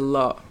screened a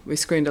lot. We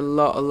screened a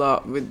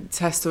lot with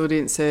test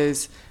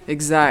audiences,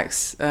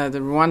 execs, the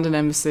Rwandan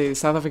embassy, the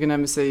South African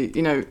embassy.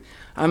 You know,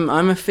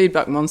 I'm a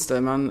feedback monster,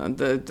 man.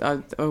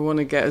 I want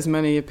to get as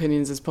many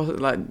opinions as possible.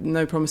 Like,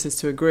 no promises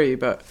to agree,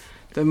 but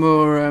the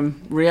more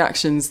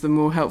reactions, the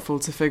more helpful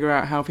to figure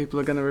out how people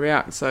are going to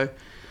react. So,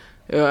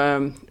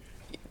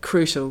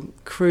 crucial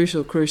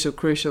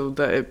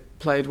that it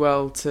played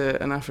well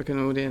to an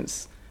African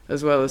audience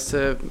as well as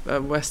to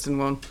a Western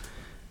one.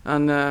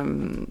 And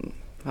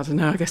I don't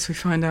know, I guess we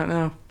find out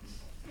now.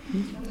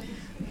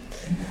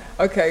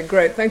 Okay,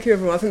 great. Thank you,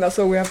 everyone. I think that's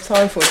all we have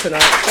time for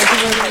tonight. Thank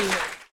you very much.